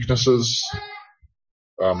our own weaknesses.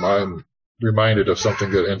 I'm reminded of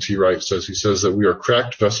something that N.T. Wright says. He says that we are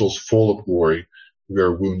cracked vessels full of glory. We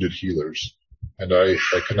are wounded healers. And I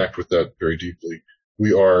connect with that very deeply.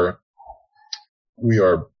 We are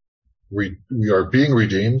being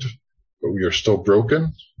redeemed, but we are still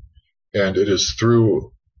broken. And it is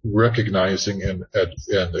through recognizing and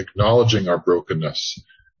acknowledging our brokenness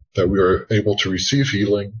that we are able to receive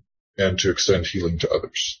healing and to extend healing to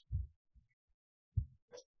others.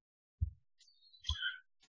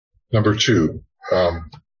 Number 2,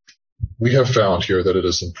 we have found here that it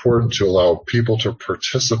is important to allow people to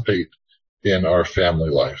participate in our family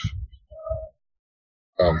life.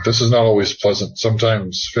 This is not always pleasant.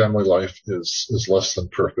 Sometimes family life is less than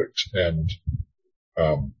perfect, and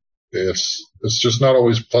it's just not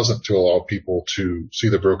always pleasant to allow people to see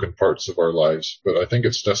the broken parts of our lives, but I think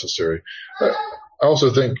it's necessary. I also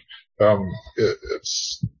think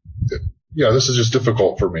this is just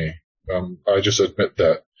difficult for me. I just admit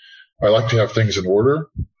that. I like to have things in order,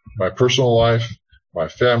 my personal life, my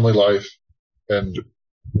family life, and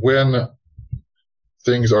when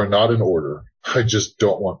things are not in order, I just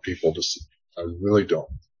don't want people to see. I really don't.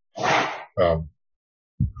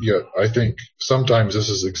 Yet I think sometimes this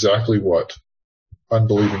is exactly what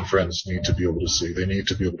unbelieving friends need to be able to see. They need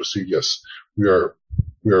to be able to see, yes, we are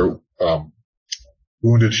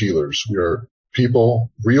wounded healers. We are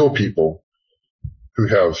people, real people, who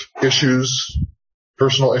have issues,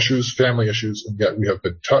 personal issues, family issues, and yet we have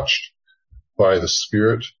been touched by the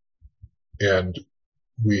Spirit, and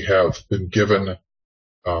we have been given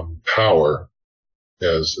power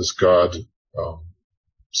as God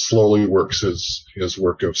slowly works his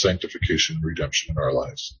work of sanctification and redemption in our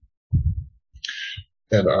lives.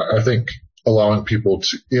 And I think allowing people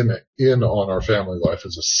to in on our family life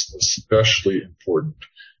is especially important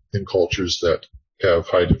in cultures that have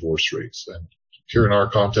high divorce rates. And here in our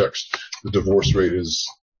context, the divorce rate is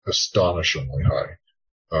astonishingly high.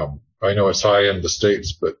 I know it's high in the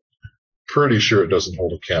States, but pretty sure it doesn't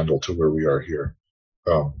hold a candle to where we are here.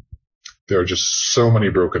 There are just so many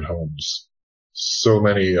broken homes, so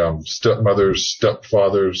many stepmothers,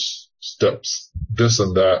 stepfathers, steps, this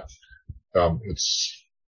and that.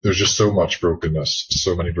 There's just so much brokenness,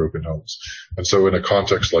 so many broken homes. And so in a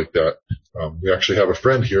context like that, we actually have a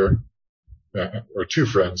friend here, or two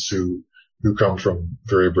friends who come from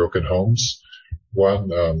very broken homes.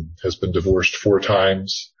 One has been divorced 4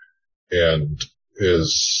 times and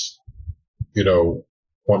is,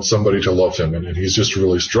 wants somebody to love him, and he's just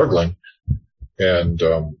really struggling. And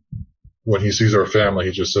when he sees our family,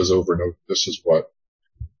 he just says over and over, this is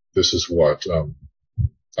what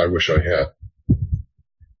I wish I had.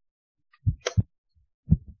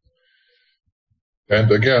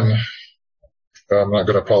 And again, I'm not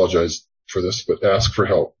going to apologize for this, but ask for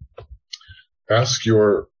help. Ask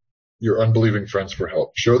your unbelieving friends for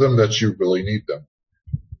help. Show them that you really need them.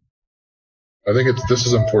 I think this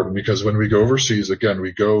is important because when we go overseas, again,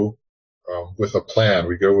 we go with a plan.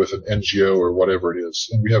 We go with an NGO or whatever it is,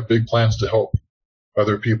 and we have big plans to help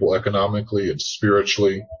other people economically and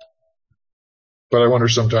spiritually. But I wonder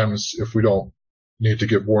sometimes if we don't need to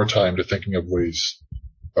give more time to thinking of ways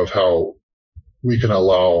of how we can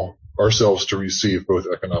allow ourselves to receive both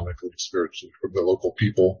economically and spiritually from the local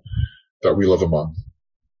people that we live among.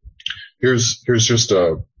 Here's just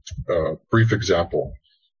a brief example.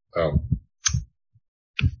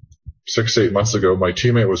 6 to 8 months ago, my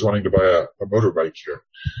teammate was wanting to buy a motorbike here,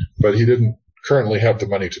 but he didn't currently have the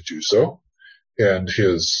money to do so. And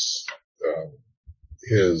his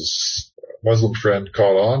Muslim friend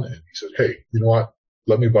caught on and he said, hey, you know what?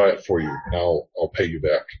 Let me buy it for you and I'll pay you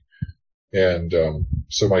back. And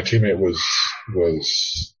so my teammate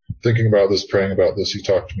was thinking about this, praying about this. He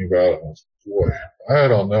talked to me about it, and I was like, boy, I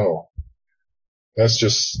don't know.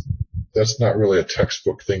 That's not really a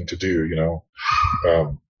textbook thing to do,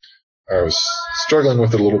 I was struggling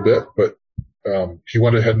with it a little bit, but he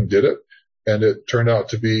went ahead and did it, and it turned out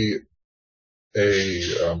to be a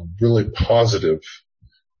really positive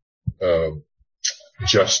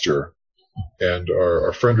gesture, and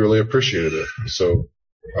our friend really appreciated it. So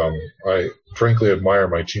I frankly admire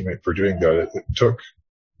my teammate for doing that. It took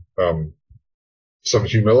some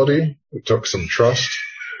humility, it took some trust,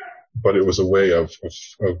 but it was a way of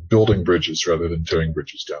building bridges rather than tearing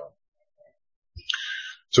bridges down.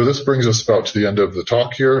 So this brings us about to the end of the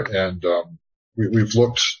talk here, and we've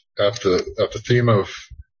looked at the theme of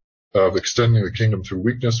extending the kingdom through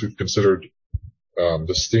weakness. We've considered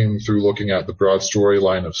this theme through looking at the broad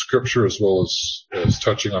storyline of Scripture, as well as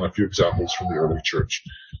touching on a few examples from the early church.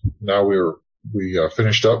 Now we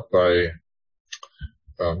finished up by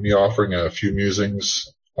me offering a few musings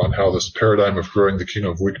on how this paradigm of growing the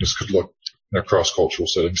kingdom of weakness could look in a cross-cultural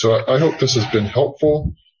setting. So I hope this has been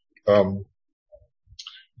helpful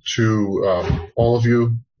to all of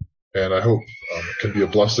you, and I hope it can be a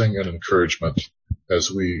blessing and encouragement as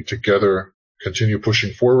we together continue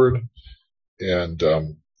pushing forward and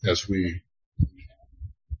as we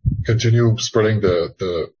continue spreading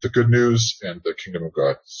the good news and the kingdom of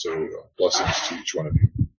God. So blessings to each one of you.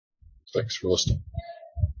 Thanks for listening.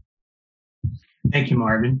 Thank you,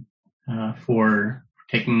 Marvin, for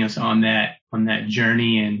taking us on that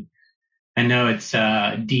journey. And I know it's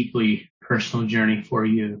a deeply personal journey for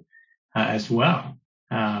you as well.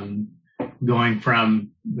 Going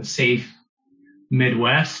from the safe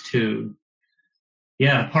Midwest to,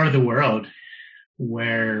 part of the world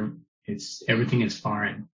where everything is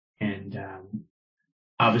foreign. And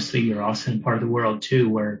obviously you're also in part of the world too,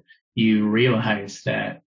 where you realize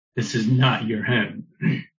that this is not your home.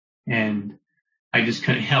 And I just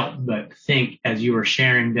couldn't help but think as you were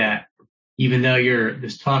sharing that, even though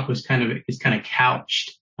this talk is kind of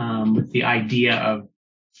couched with the idea of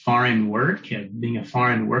foreign work, being a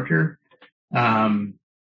foreign worker, and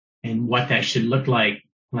what that should look like.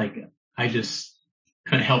 Like, I just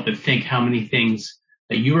couldn't help but think how many things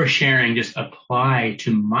that you were sharing just apply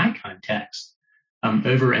to my context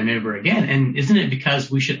over and over again. And isn't it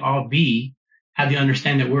because we should all have the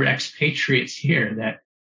understanding that we're expatriates here, that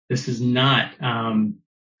this is not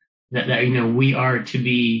that we are to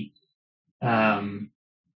be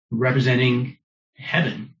representing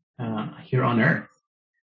heaven here on earth.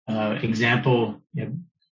 Example,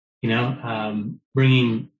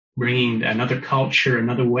 bringing another culture,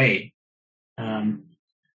 another way,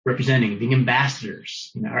 representing, being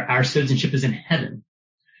ambassadors. Our citizenship is in heaven.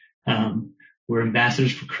 We're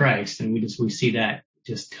ambassadors for Christ, and we see that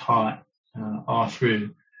just taught all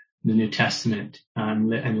through the New Testament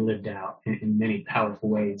and lived out in many powerful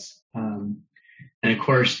ways. And of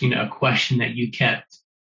course, a question that you kept,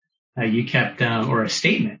 or a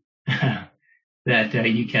statement that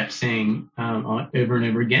you kept saying over and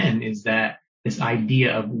over again is that this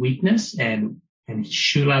idea of weakness and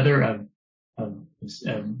shoe leather of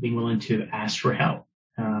being willing to ask for help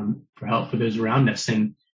for those around us.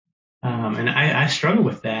 And I struggle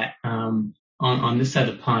with that on this side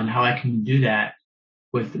of the pond, how I can do that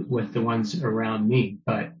with the ones around me.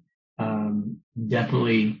 But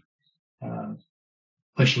definitely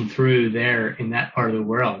pushing through there in that part of the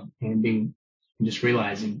world and just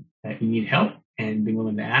realizing that you need help and being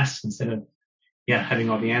willing to ask instead of, having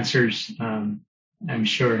all the answers, I'm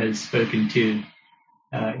sure has spoken to,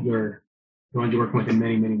 your going to working with in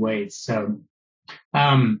many, many ways. So,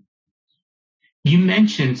 you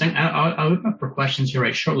mentioned, I'll open up for questions here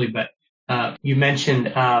right shortly, but, you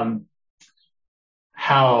mentioned,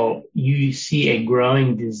 how you see a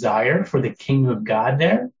growing desire for the kingdom of God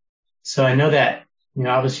there. So I know that,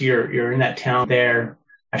 obviously you're in that town there.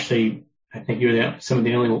 Actually, I think you're some of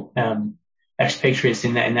the only, expatriates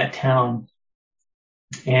in that town.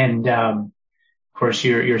 And, of course,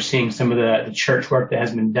 you're seeing some of the church work that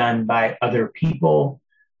has been done by other people,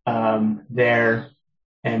 there.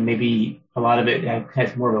 And maybe a lot of it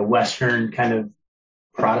has more of a Western kind of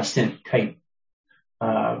Protestant type,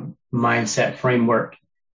 mindset framework.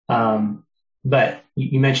 But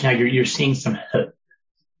you mentioned how you're seeing some hope,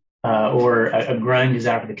 or a growing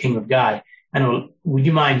desire for the kingdom of God. I know, would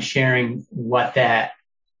you mind sharing what that,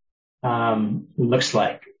 looks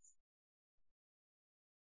like?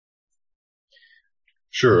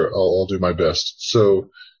 Sure, I'll do my best. So,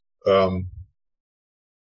 one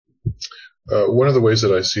of the ways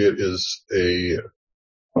that I see it is a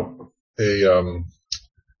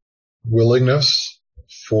willingness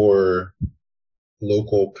for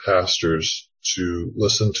local pastors to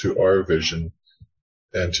listen to our vision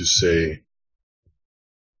and to say,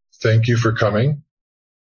 thank you for coming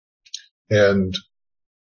and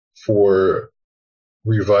for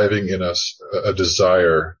reviving in us a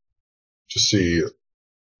desire to see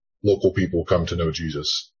local people come to know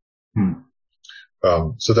Jesus.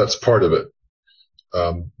 So that's part of it.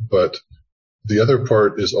 But the other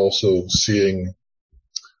part is also seeing,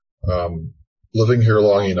 living here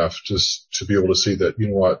long enough just to be able to see that,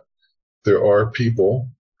 there are people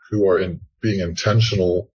who are being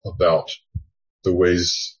intentional about the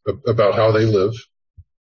ways, about how they live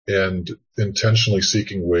and intentionally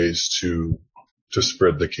seeking ways to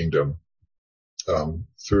spread the kingdom,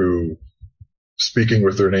 through speaking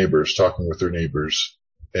with their neighbors, talking with their neighbors,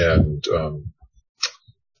 and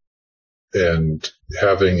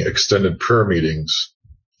having extended prayer meetings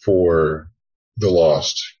for the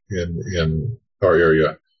lost in our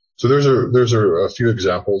area. So there's a few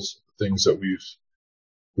examples, things that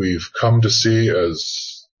we've come to see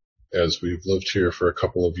as we've lived here for a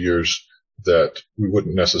couple of years that we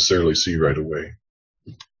wouldn't necessarily see right away.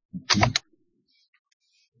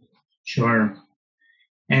 Sure.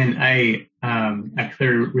 And I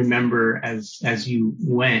clearly remember as you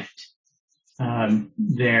went,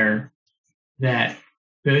 there, that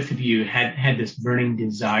both of you had this burning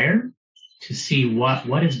desire to see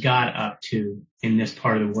what is God up to in this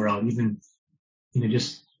part of the world. Even,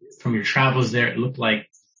 just from your travels there, it looked like,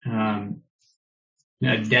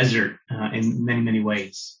 a desert, in many, many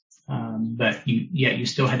ways. But you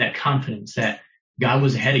still had that confidence that God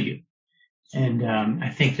was ahead of you. And, I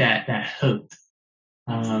think that hope,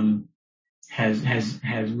 has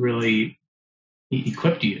really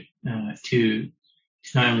equipped you, to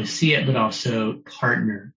not only see it, but also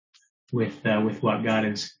partner with what God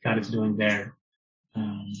is doing there.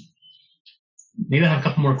 Maybe I have a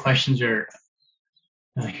couple more questions here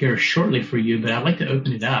shortly for you, but I'd like to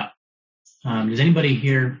open it up. Does anybody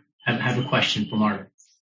here have a question for Marvin?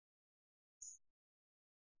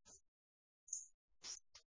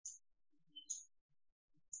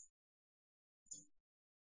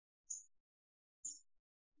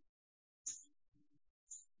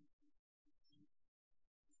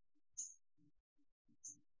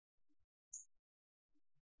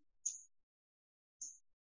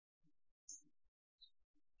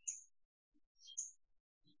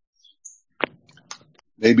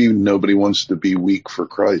 Maybe nobody wants to be weak for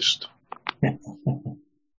Christ.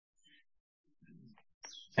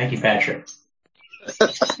 Thank you, Patrick. I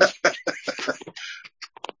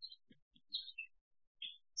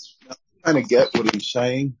kind of get what he's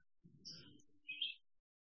saying.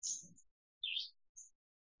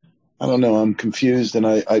 I don't know. I'm confused, and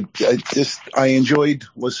I enjoyed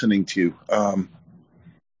listening to you.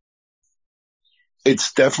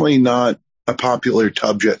 It's definitely not a popular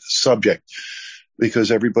subject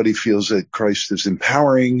because everybody feels that Christ is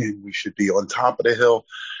empowering and we should be on top of the hill.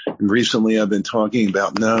 And recently I've been talking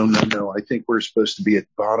about, no. I think we're supposed to be at the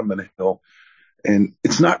bottom of the hill, and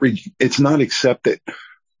it's not accepted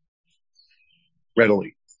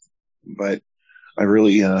readily. But I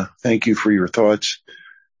really thank you for your thoughts.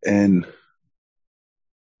 And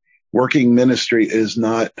working ministry is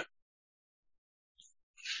not,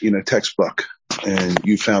 textbook. And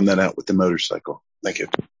you found that out with the motorcycle. Thank you.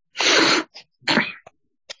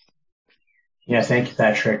 Yeah, thank you,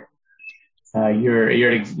 Patrick. you're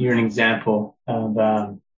an example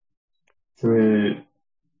of, through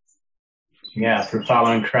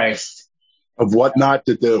following Christ. Of what not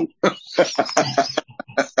to do.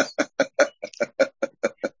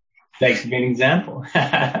 Thanks for being an example.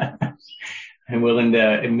 And willing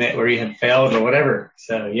to admit where you have failed or whatever.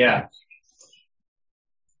 So yeah.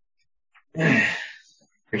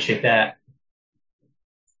 Appreciate that.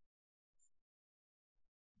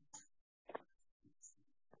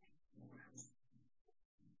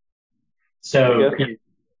 So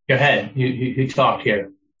go ahead. You talked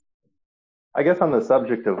here. I guess on the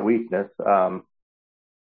subject of weakness, I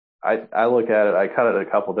look at it, I cut it a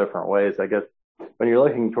couple different ways. I guess when you're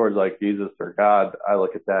looking towards like Jesus or God, I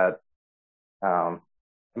look at that.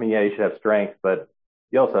 You should have strength, but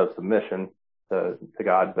you also have submission to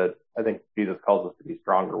God. But I think Jesus calls us to be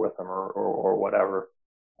stronger with him or whatever.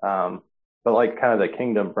 But like kind of the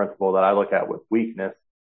kingdom principle that I look at with weakness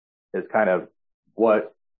is kind of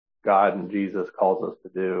what God and Jesus calls us to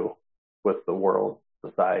do with the world,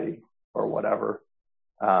 society, or whatever.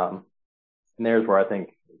 And there's where I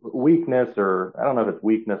think weakness, or I don't know if it's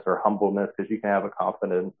weakness or humbleness, because you can have a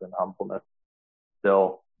confidence and humbleness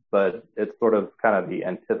still, but it's sort of kind of the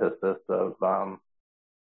antithesis of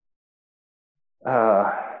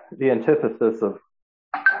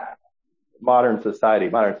modern society.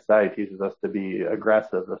 Modern society teaches us to be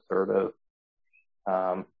aggressive, assertive,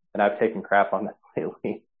 and I've taken crap on that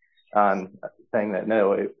lately, on saying that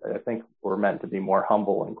no, I think we're meant to be more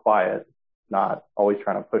humble and quiet, not always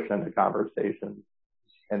trying to push into conversations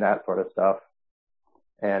and that sort of stuff.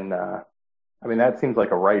 And that seems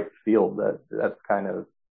like a right field. That's kind of,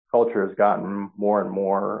 culture has gotten more and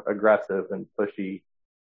more aggressive and pushy.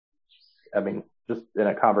 Just in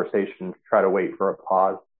a conversation, try to wait for a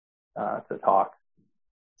pause to talk,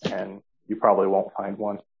 and you probably won't find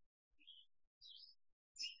one.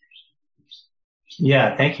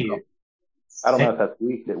 Yeah, thank you. I don't know if that's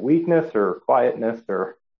weakness or quietness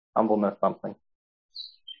or humbleness, something.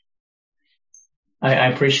 I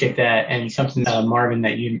appreciate that. And something, Marvin,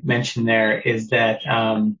 that you mentioned there is that,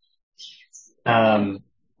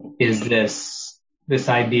 is this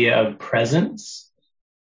idea of presence.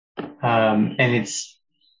 And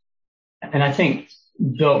I think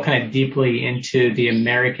built kind of deeply into the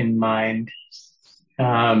American mind,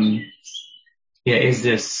 is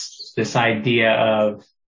this idea of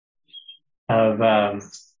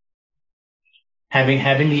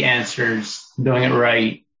having the answers, doing it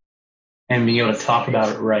right, and being able to talk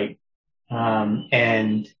about it right. But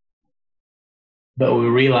we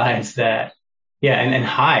realize that, and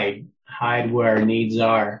hide where our needs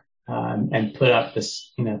are, and put up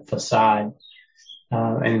this, facade,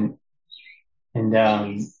 and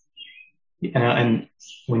when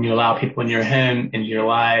you allow people in your home, into your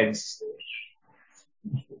lives,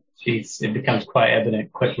 it becomes quite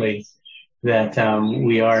evident quickly that,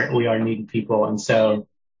 we are needy people. And so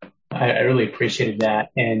I really appreciated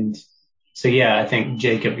that. And so, I think,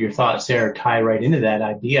 Jacob, your thoughts there tie right into that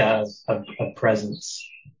idea of presence.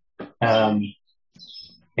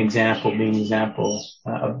 Being example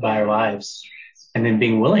by our lives, and then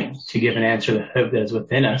being willing to give an answer to the hope that is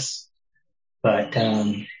within us. But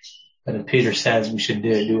as Peter says, we should do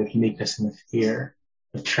it with meekness and with fear,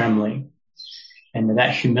 with trembling. And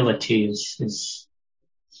that humility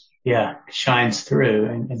shines through,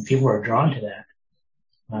 and people are drawn to that.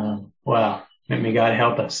 Wow. May God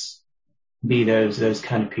help us be those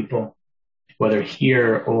kind of people, whether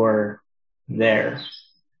here or there.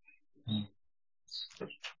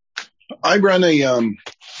 I run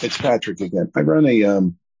it's Patrick again. I run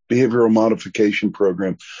a behavioral modification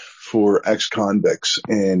program for ex-convicts,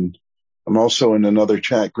 and I'm also in another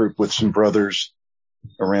chat group with some brothers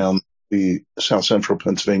around the South Central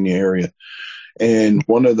Pennsylvania area. And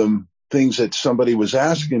one of the things that somebody was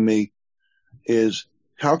asking me is,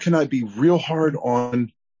 how can I be real hard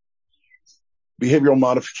on behavioral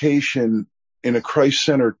modification in a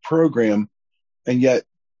Christ-centered program and yet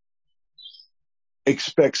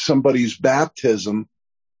expect somebody's baptism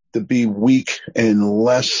to be weak and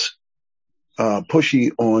less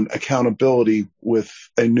pushy on accountability with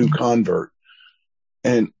a new convert?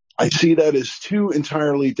 And I see that as two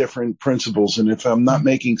entirely different principles. And if I'm not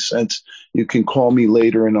making sense, you can call me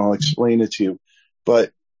later and I'll explain it to you.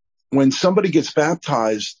 But when somebody gets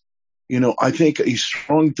baptized, I think a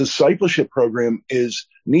strong discipleship program is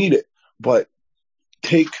needed. But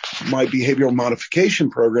take my behavioral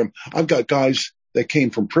modification program. I've got guys that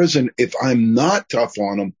came from prison. If I'm not tough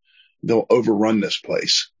on them, they'll overrun this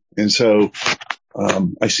place. And so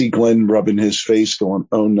I see Glenn rubbing his face going,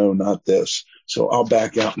 oh no, not this. So I'll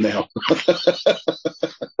back out now.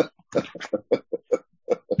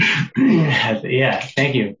 Yeah.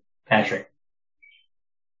 Thank you, Patrick.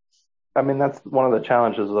 I mean, that's one of the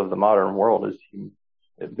challenges of the modern world is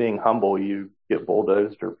being humble, you get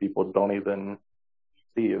bulldozed or people don't even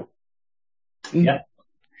see you. Yeah.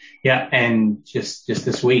 Yeah. And just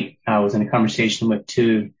this week, I was in a conversation with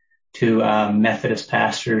two Methodist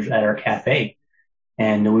pastors at our cafe,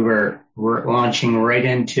 and we're launching right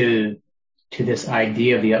into this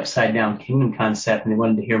idea of the upside down kingdom concept, and they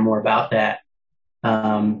wanted to hear more about that,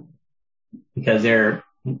 because they're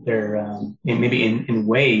maybe in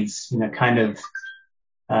ways, kind of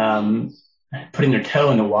putting their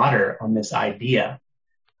toe in the water on this idea,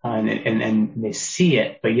 and they see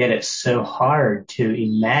it, but yet it's so hard to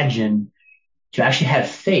imagine, to actually have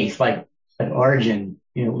faith, like Origen,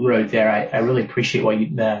 wrote there. I really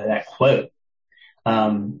appreciate that quote,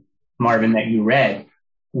 Marvin, that you read.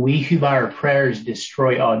 We who by our prayers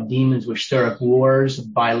destroy all demons which stir up wars,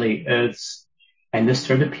 violate oaths, and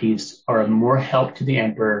disturb the peace, are of more help to the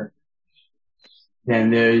emperor than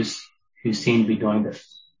those who seem to be doing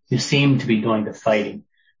the fighting.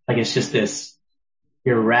 Like, it's just this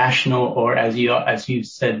irrational, or as you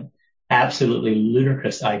said, absolutely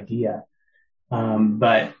ludicrous idea.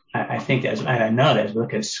 But I think I know that as we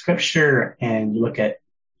look at scripture and look at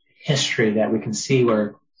history, that we can see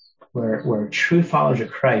where true followers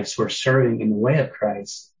of Christ were serving in the way of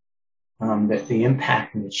Christ, that the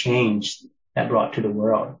impact and the change that brought to the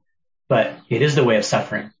world. But it is the way of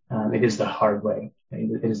suffering. It is the hard way.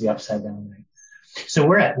 It is the upside down way. So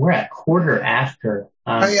we're at quarter after.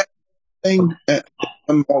 I'm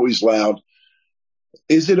always loud.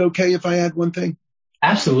 Is it okay if I add one thing?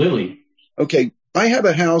 Absolutely. Okay. I have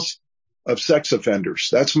a house of sex offenders.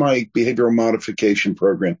 That's my behavioral modification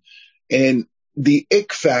program. And the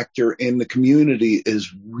ick factor in the community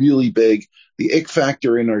is really big. The ick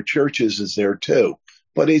factor in our churches is there too.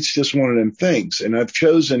 But it's just one of them things. And I've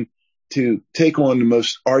chosen to take on the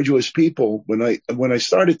most arduous people. When I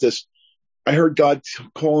started this, I heard God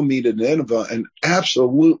calling me to Nineveh, and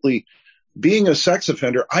absolutely, being a sex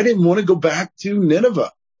offender, I didn't want to go back to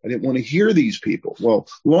Nineveh. I didn't want to hear these people. Well,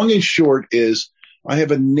 long and short is, I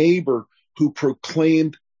have a neighbor who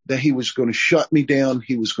proclaimed that he was going to shut me down.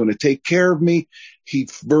 He was going to take care of me. He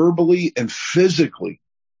verbally and physically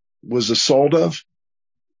was assaulted.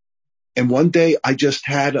 And one day I just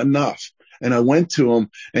had enough. And I went to him,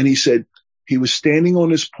 and he said, he was standing on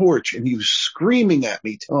his porch and he was screaming at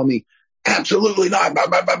me, telling me, absolutely not.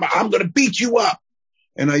 I'm going to beat you up.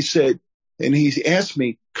 And I said, and he asked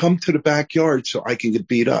me, come to the backyard so I can get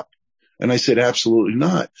beat up. And I said, absolutely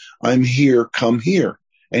not. I'm here. Come here.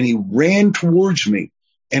 And he ran towards me,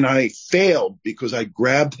 and I failed because I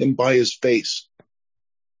grabbed him by his face,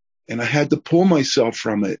 and I had to pull myself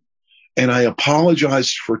from it. And I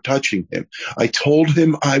apologized for touching him. I told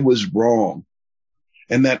him I was wrong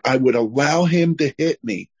and that I would allow him to hit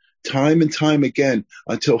me time and time again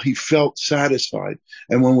until he felt satisfied.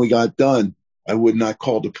 And when we got done, I would not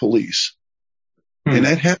call the police. And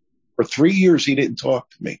that happened for 3 years. He didn't talk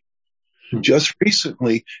to me. Just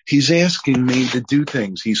recently, he's asking me to do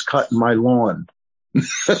things. He's cutting my lawn.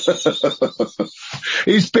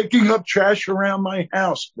 He's picking up trash around my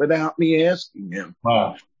house without me asking him.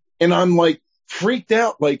 Wow. And I'm like freaked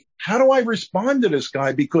out. Like, how do I respond to this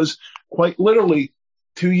guy? Because quite literally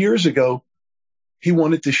 2 years ago, he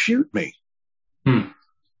wanted to shoot me.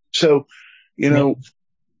 So,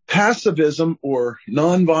 pacifism or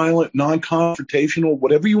nonviolent, non-confrontational,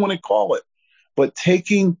 whatever you want to call it, but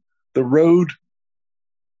taking the road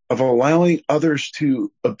of allowing others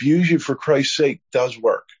to abuse you for Christ's sake does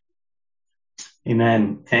work.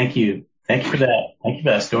 Amen. Thank you. Thank you for that. Thank you for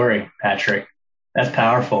that story, Patrick. That's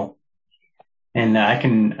powerful. And I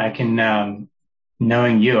can,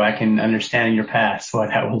 knowing you, I can understand in your past why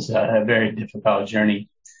that was a very difficult journey,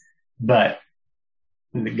 but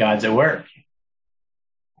God's at work.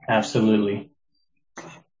 Absolutely.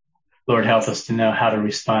 Lord, help us to know how to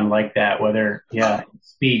respond like that, whether,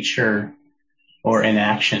 speech or in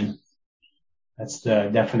action. That's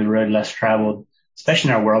definitely the road less traveled, especially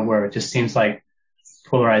in our world where it just seems like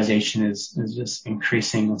polarization is just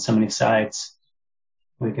increasing on so many sides.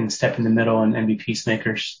 We can step in the middle and be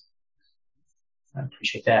peacemakers. I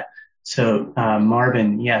appreciate that. So,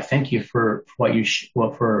 Marvin, thank you for what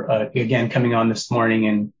again, coming on this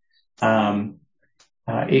morning. And,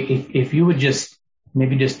 if you would just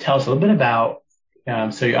tell us a little bit about,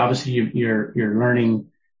 so you're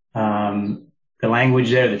learning, the language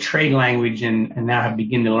there, the trade language, and now have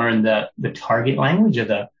begun to learn the target language of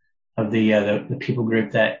the people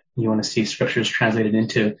group that you want to see scriptures translated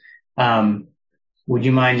into. Would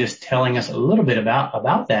you mind just telling us a little bit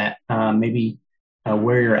about that? Maybe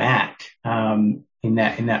where you're at, in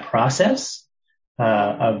that process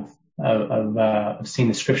of seeing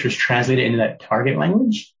the scriptures translated into that target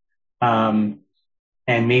language, and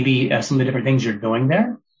maybe some of the different things you're doing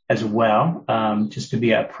there as well, just to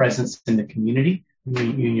be a presence in the community, you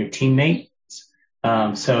and your teammates.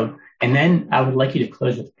 And then I would like you to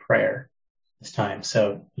close with prayer this time.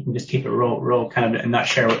 So you can just keep it real kind of, and not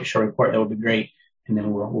share a report. That would be great. And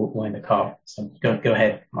then we'll end the call. So go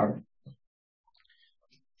ahead, Marvin.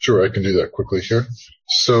 Sure, I can do that quickly here.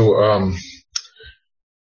 So,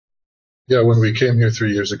 when we came here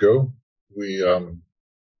 3 years ago, we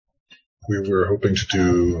were hoping to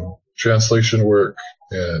do translation work,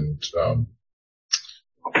 and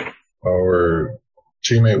our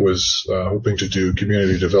teammate was hoping to do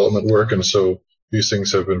community development work, and so these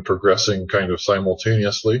things have been progressing kind of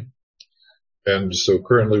simultaneously. And so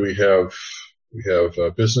currently we have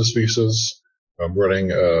business visas. I'm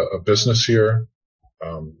running a business here.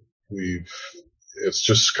 It's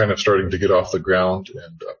just kind of starting to get off the ground,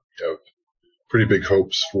 and we have pretty big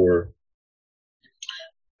hopes for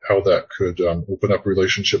how that could open up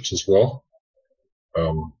relationships as well,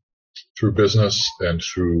 through business and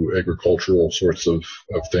through agricultural sorts of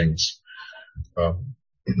things. Like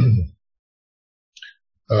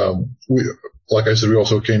I said, we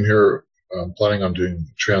also came here planning on doing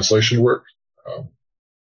translation work.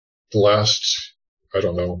 The last, I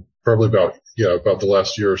don't know, probably about the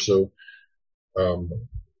last year or so,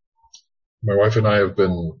 my wife and I have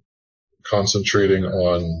been concentrating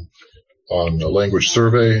on a language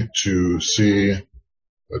survey to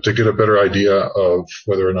get a better idea of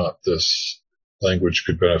whether or not this language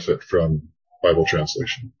could benefit from Bible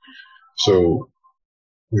translation. So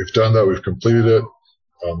we've done that. We've completed it.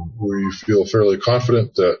 We feel fairly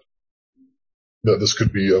confident that this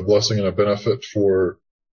could be a blessing and a benefit for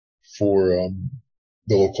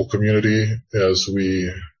the local community, as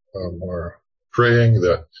we are praying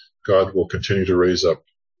that God will continue to raise up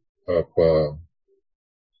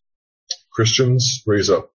Christians, raise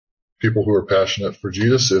up people who are passionate for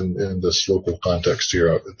Jesus in this local context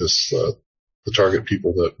here, the target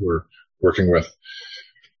people that we're working with.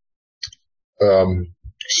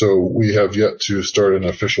 So we have yet to start an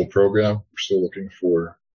official program. We're still looking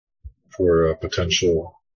for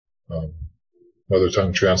potential mother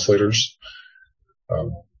tongue translators.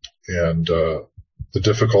 And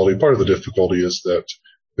part of the difficulty is that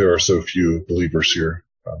there are so few believers here.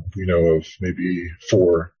 We know of maybe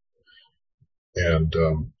 4. And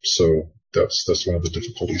so that's one of the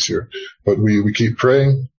difficulties here. But we keep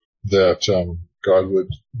praying that God would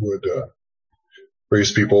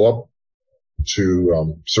raise people up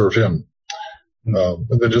to serve Him. And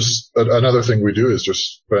then just another thing we do is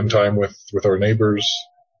just spend time with our neighbors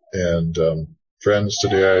and friends.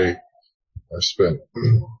 Today I spent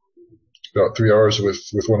about 3 hours with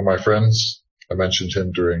one of my friends. I mentioned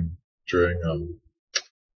him during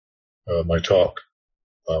my talk.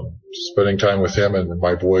 Spending time with him and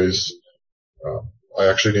my boys. I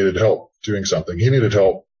actually needed help doing something. He needed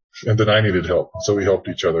help, and then I needed help. So we helped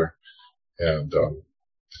each other. And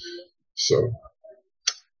so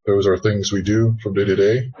those are things we do from day to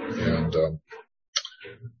day. And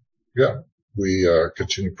we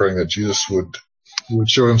continue praying that Jesus would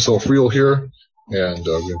show Himself real here. And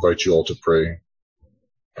we invite you all to pray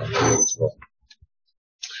for that as well.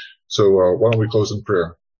 So why don't we close in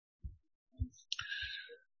prayer?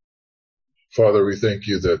 Father, we thank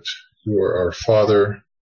you that you are our Father.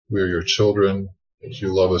 We are your children. That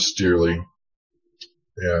you love us dearly.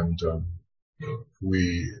 And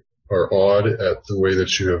we are awed at the way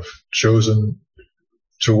that you have chosen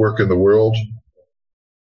to work in the world.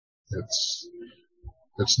 It's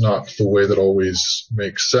not the way that always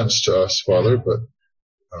makes sense to us, Father, but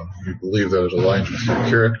we believe that it aligns with your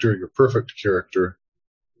character, your perfect character,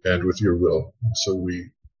 and with your will. And so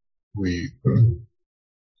we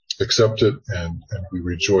accept it, and we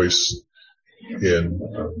rejoice in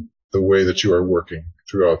the way that you are working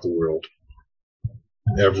throughout the world,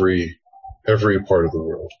 in every part of the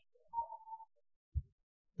world.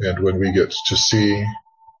 And when we get to see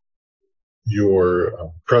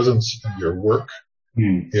your presence and your work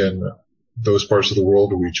in those parts of the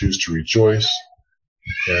world, we choose to rejoice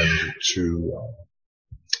and to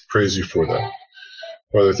praise you for that.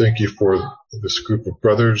 Father, thank you for this group of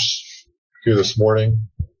brothers here this morning.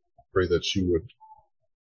 Pray that you would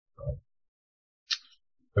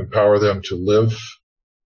empower them to live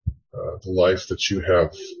the life that you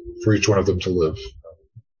have for each one of them to live,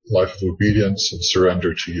 a life of obedience and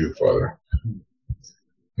surrender to you, Father.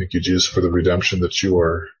 Thank you, Jesus, for the redemption that you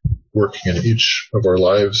are working in each of our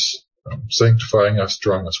lives, sanctifying us,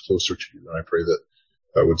 drawing us closer to you. And I pray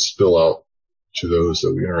that would spill out to those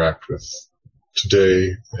that we interact with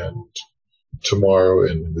today and tomorrow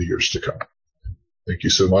and in the years to come. Thank you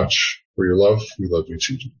so much for your love. We love you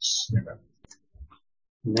too, Jesus. Amen.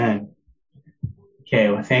 Amen. Okay,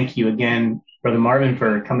 well, thank you again, Brother Marvin,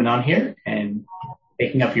 for coming on here and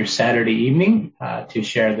taking up your Saturday evening to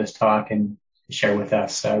share this talk and share with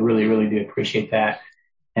us. I really, really do appreciate that.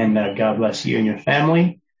 And God bless you and your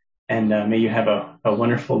family. And may you have a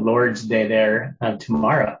wonderful Lord's Day there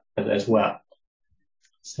tomorrow as well.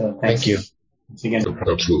 So thank you. Thanks again.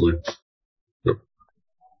 Absolutely. Yep.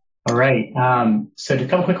 All right. So a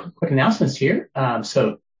couple quick announcements here.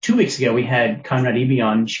 So 2 weeks ago, we had Conrad Eby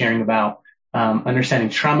on sharing about understanding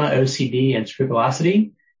trauma, OCD, and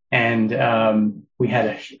scrupulosity. And we had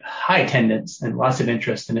a high attendance and lots of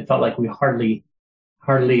interest, and it felt like we hardly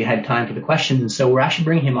had time for the questions. And so we're actually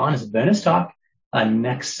bringing him on as a bonus talk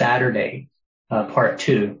next Saturday, part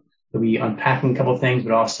 2. We'll be unpacking a couple of things,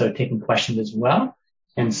 but also taking questions as well.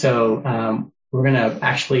 And so we're going to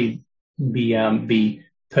actually be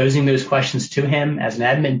posing those questions to him as an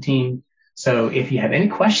admin team. So if you have any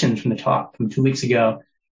questions from the talk from 2 weeks ago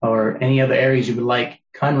or any other areas you would like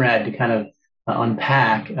Conrad to kind of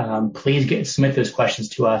unpack, please submit those questions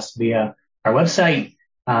to us via our website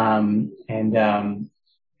and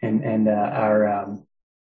our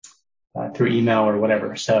through email or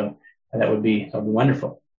whatever. So that would be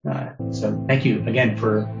wonderful. So thank you again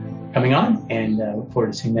for coming on, and look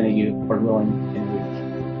forward to seeing many of you, Lord willing, in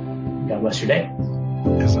a week. God bless your day.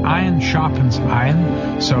 As iron sharpens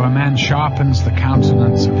iron, so a man sharpens the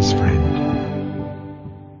countenance of his friend.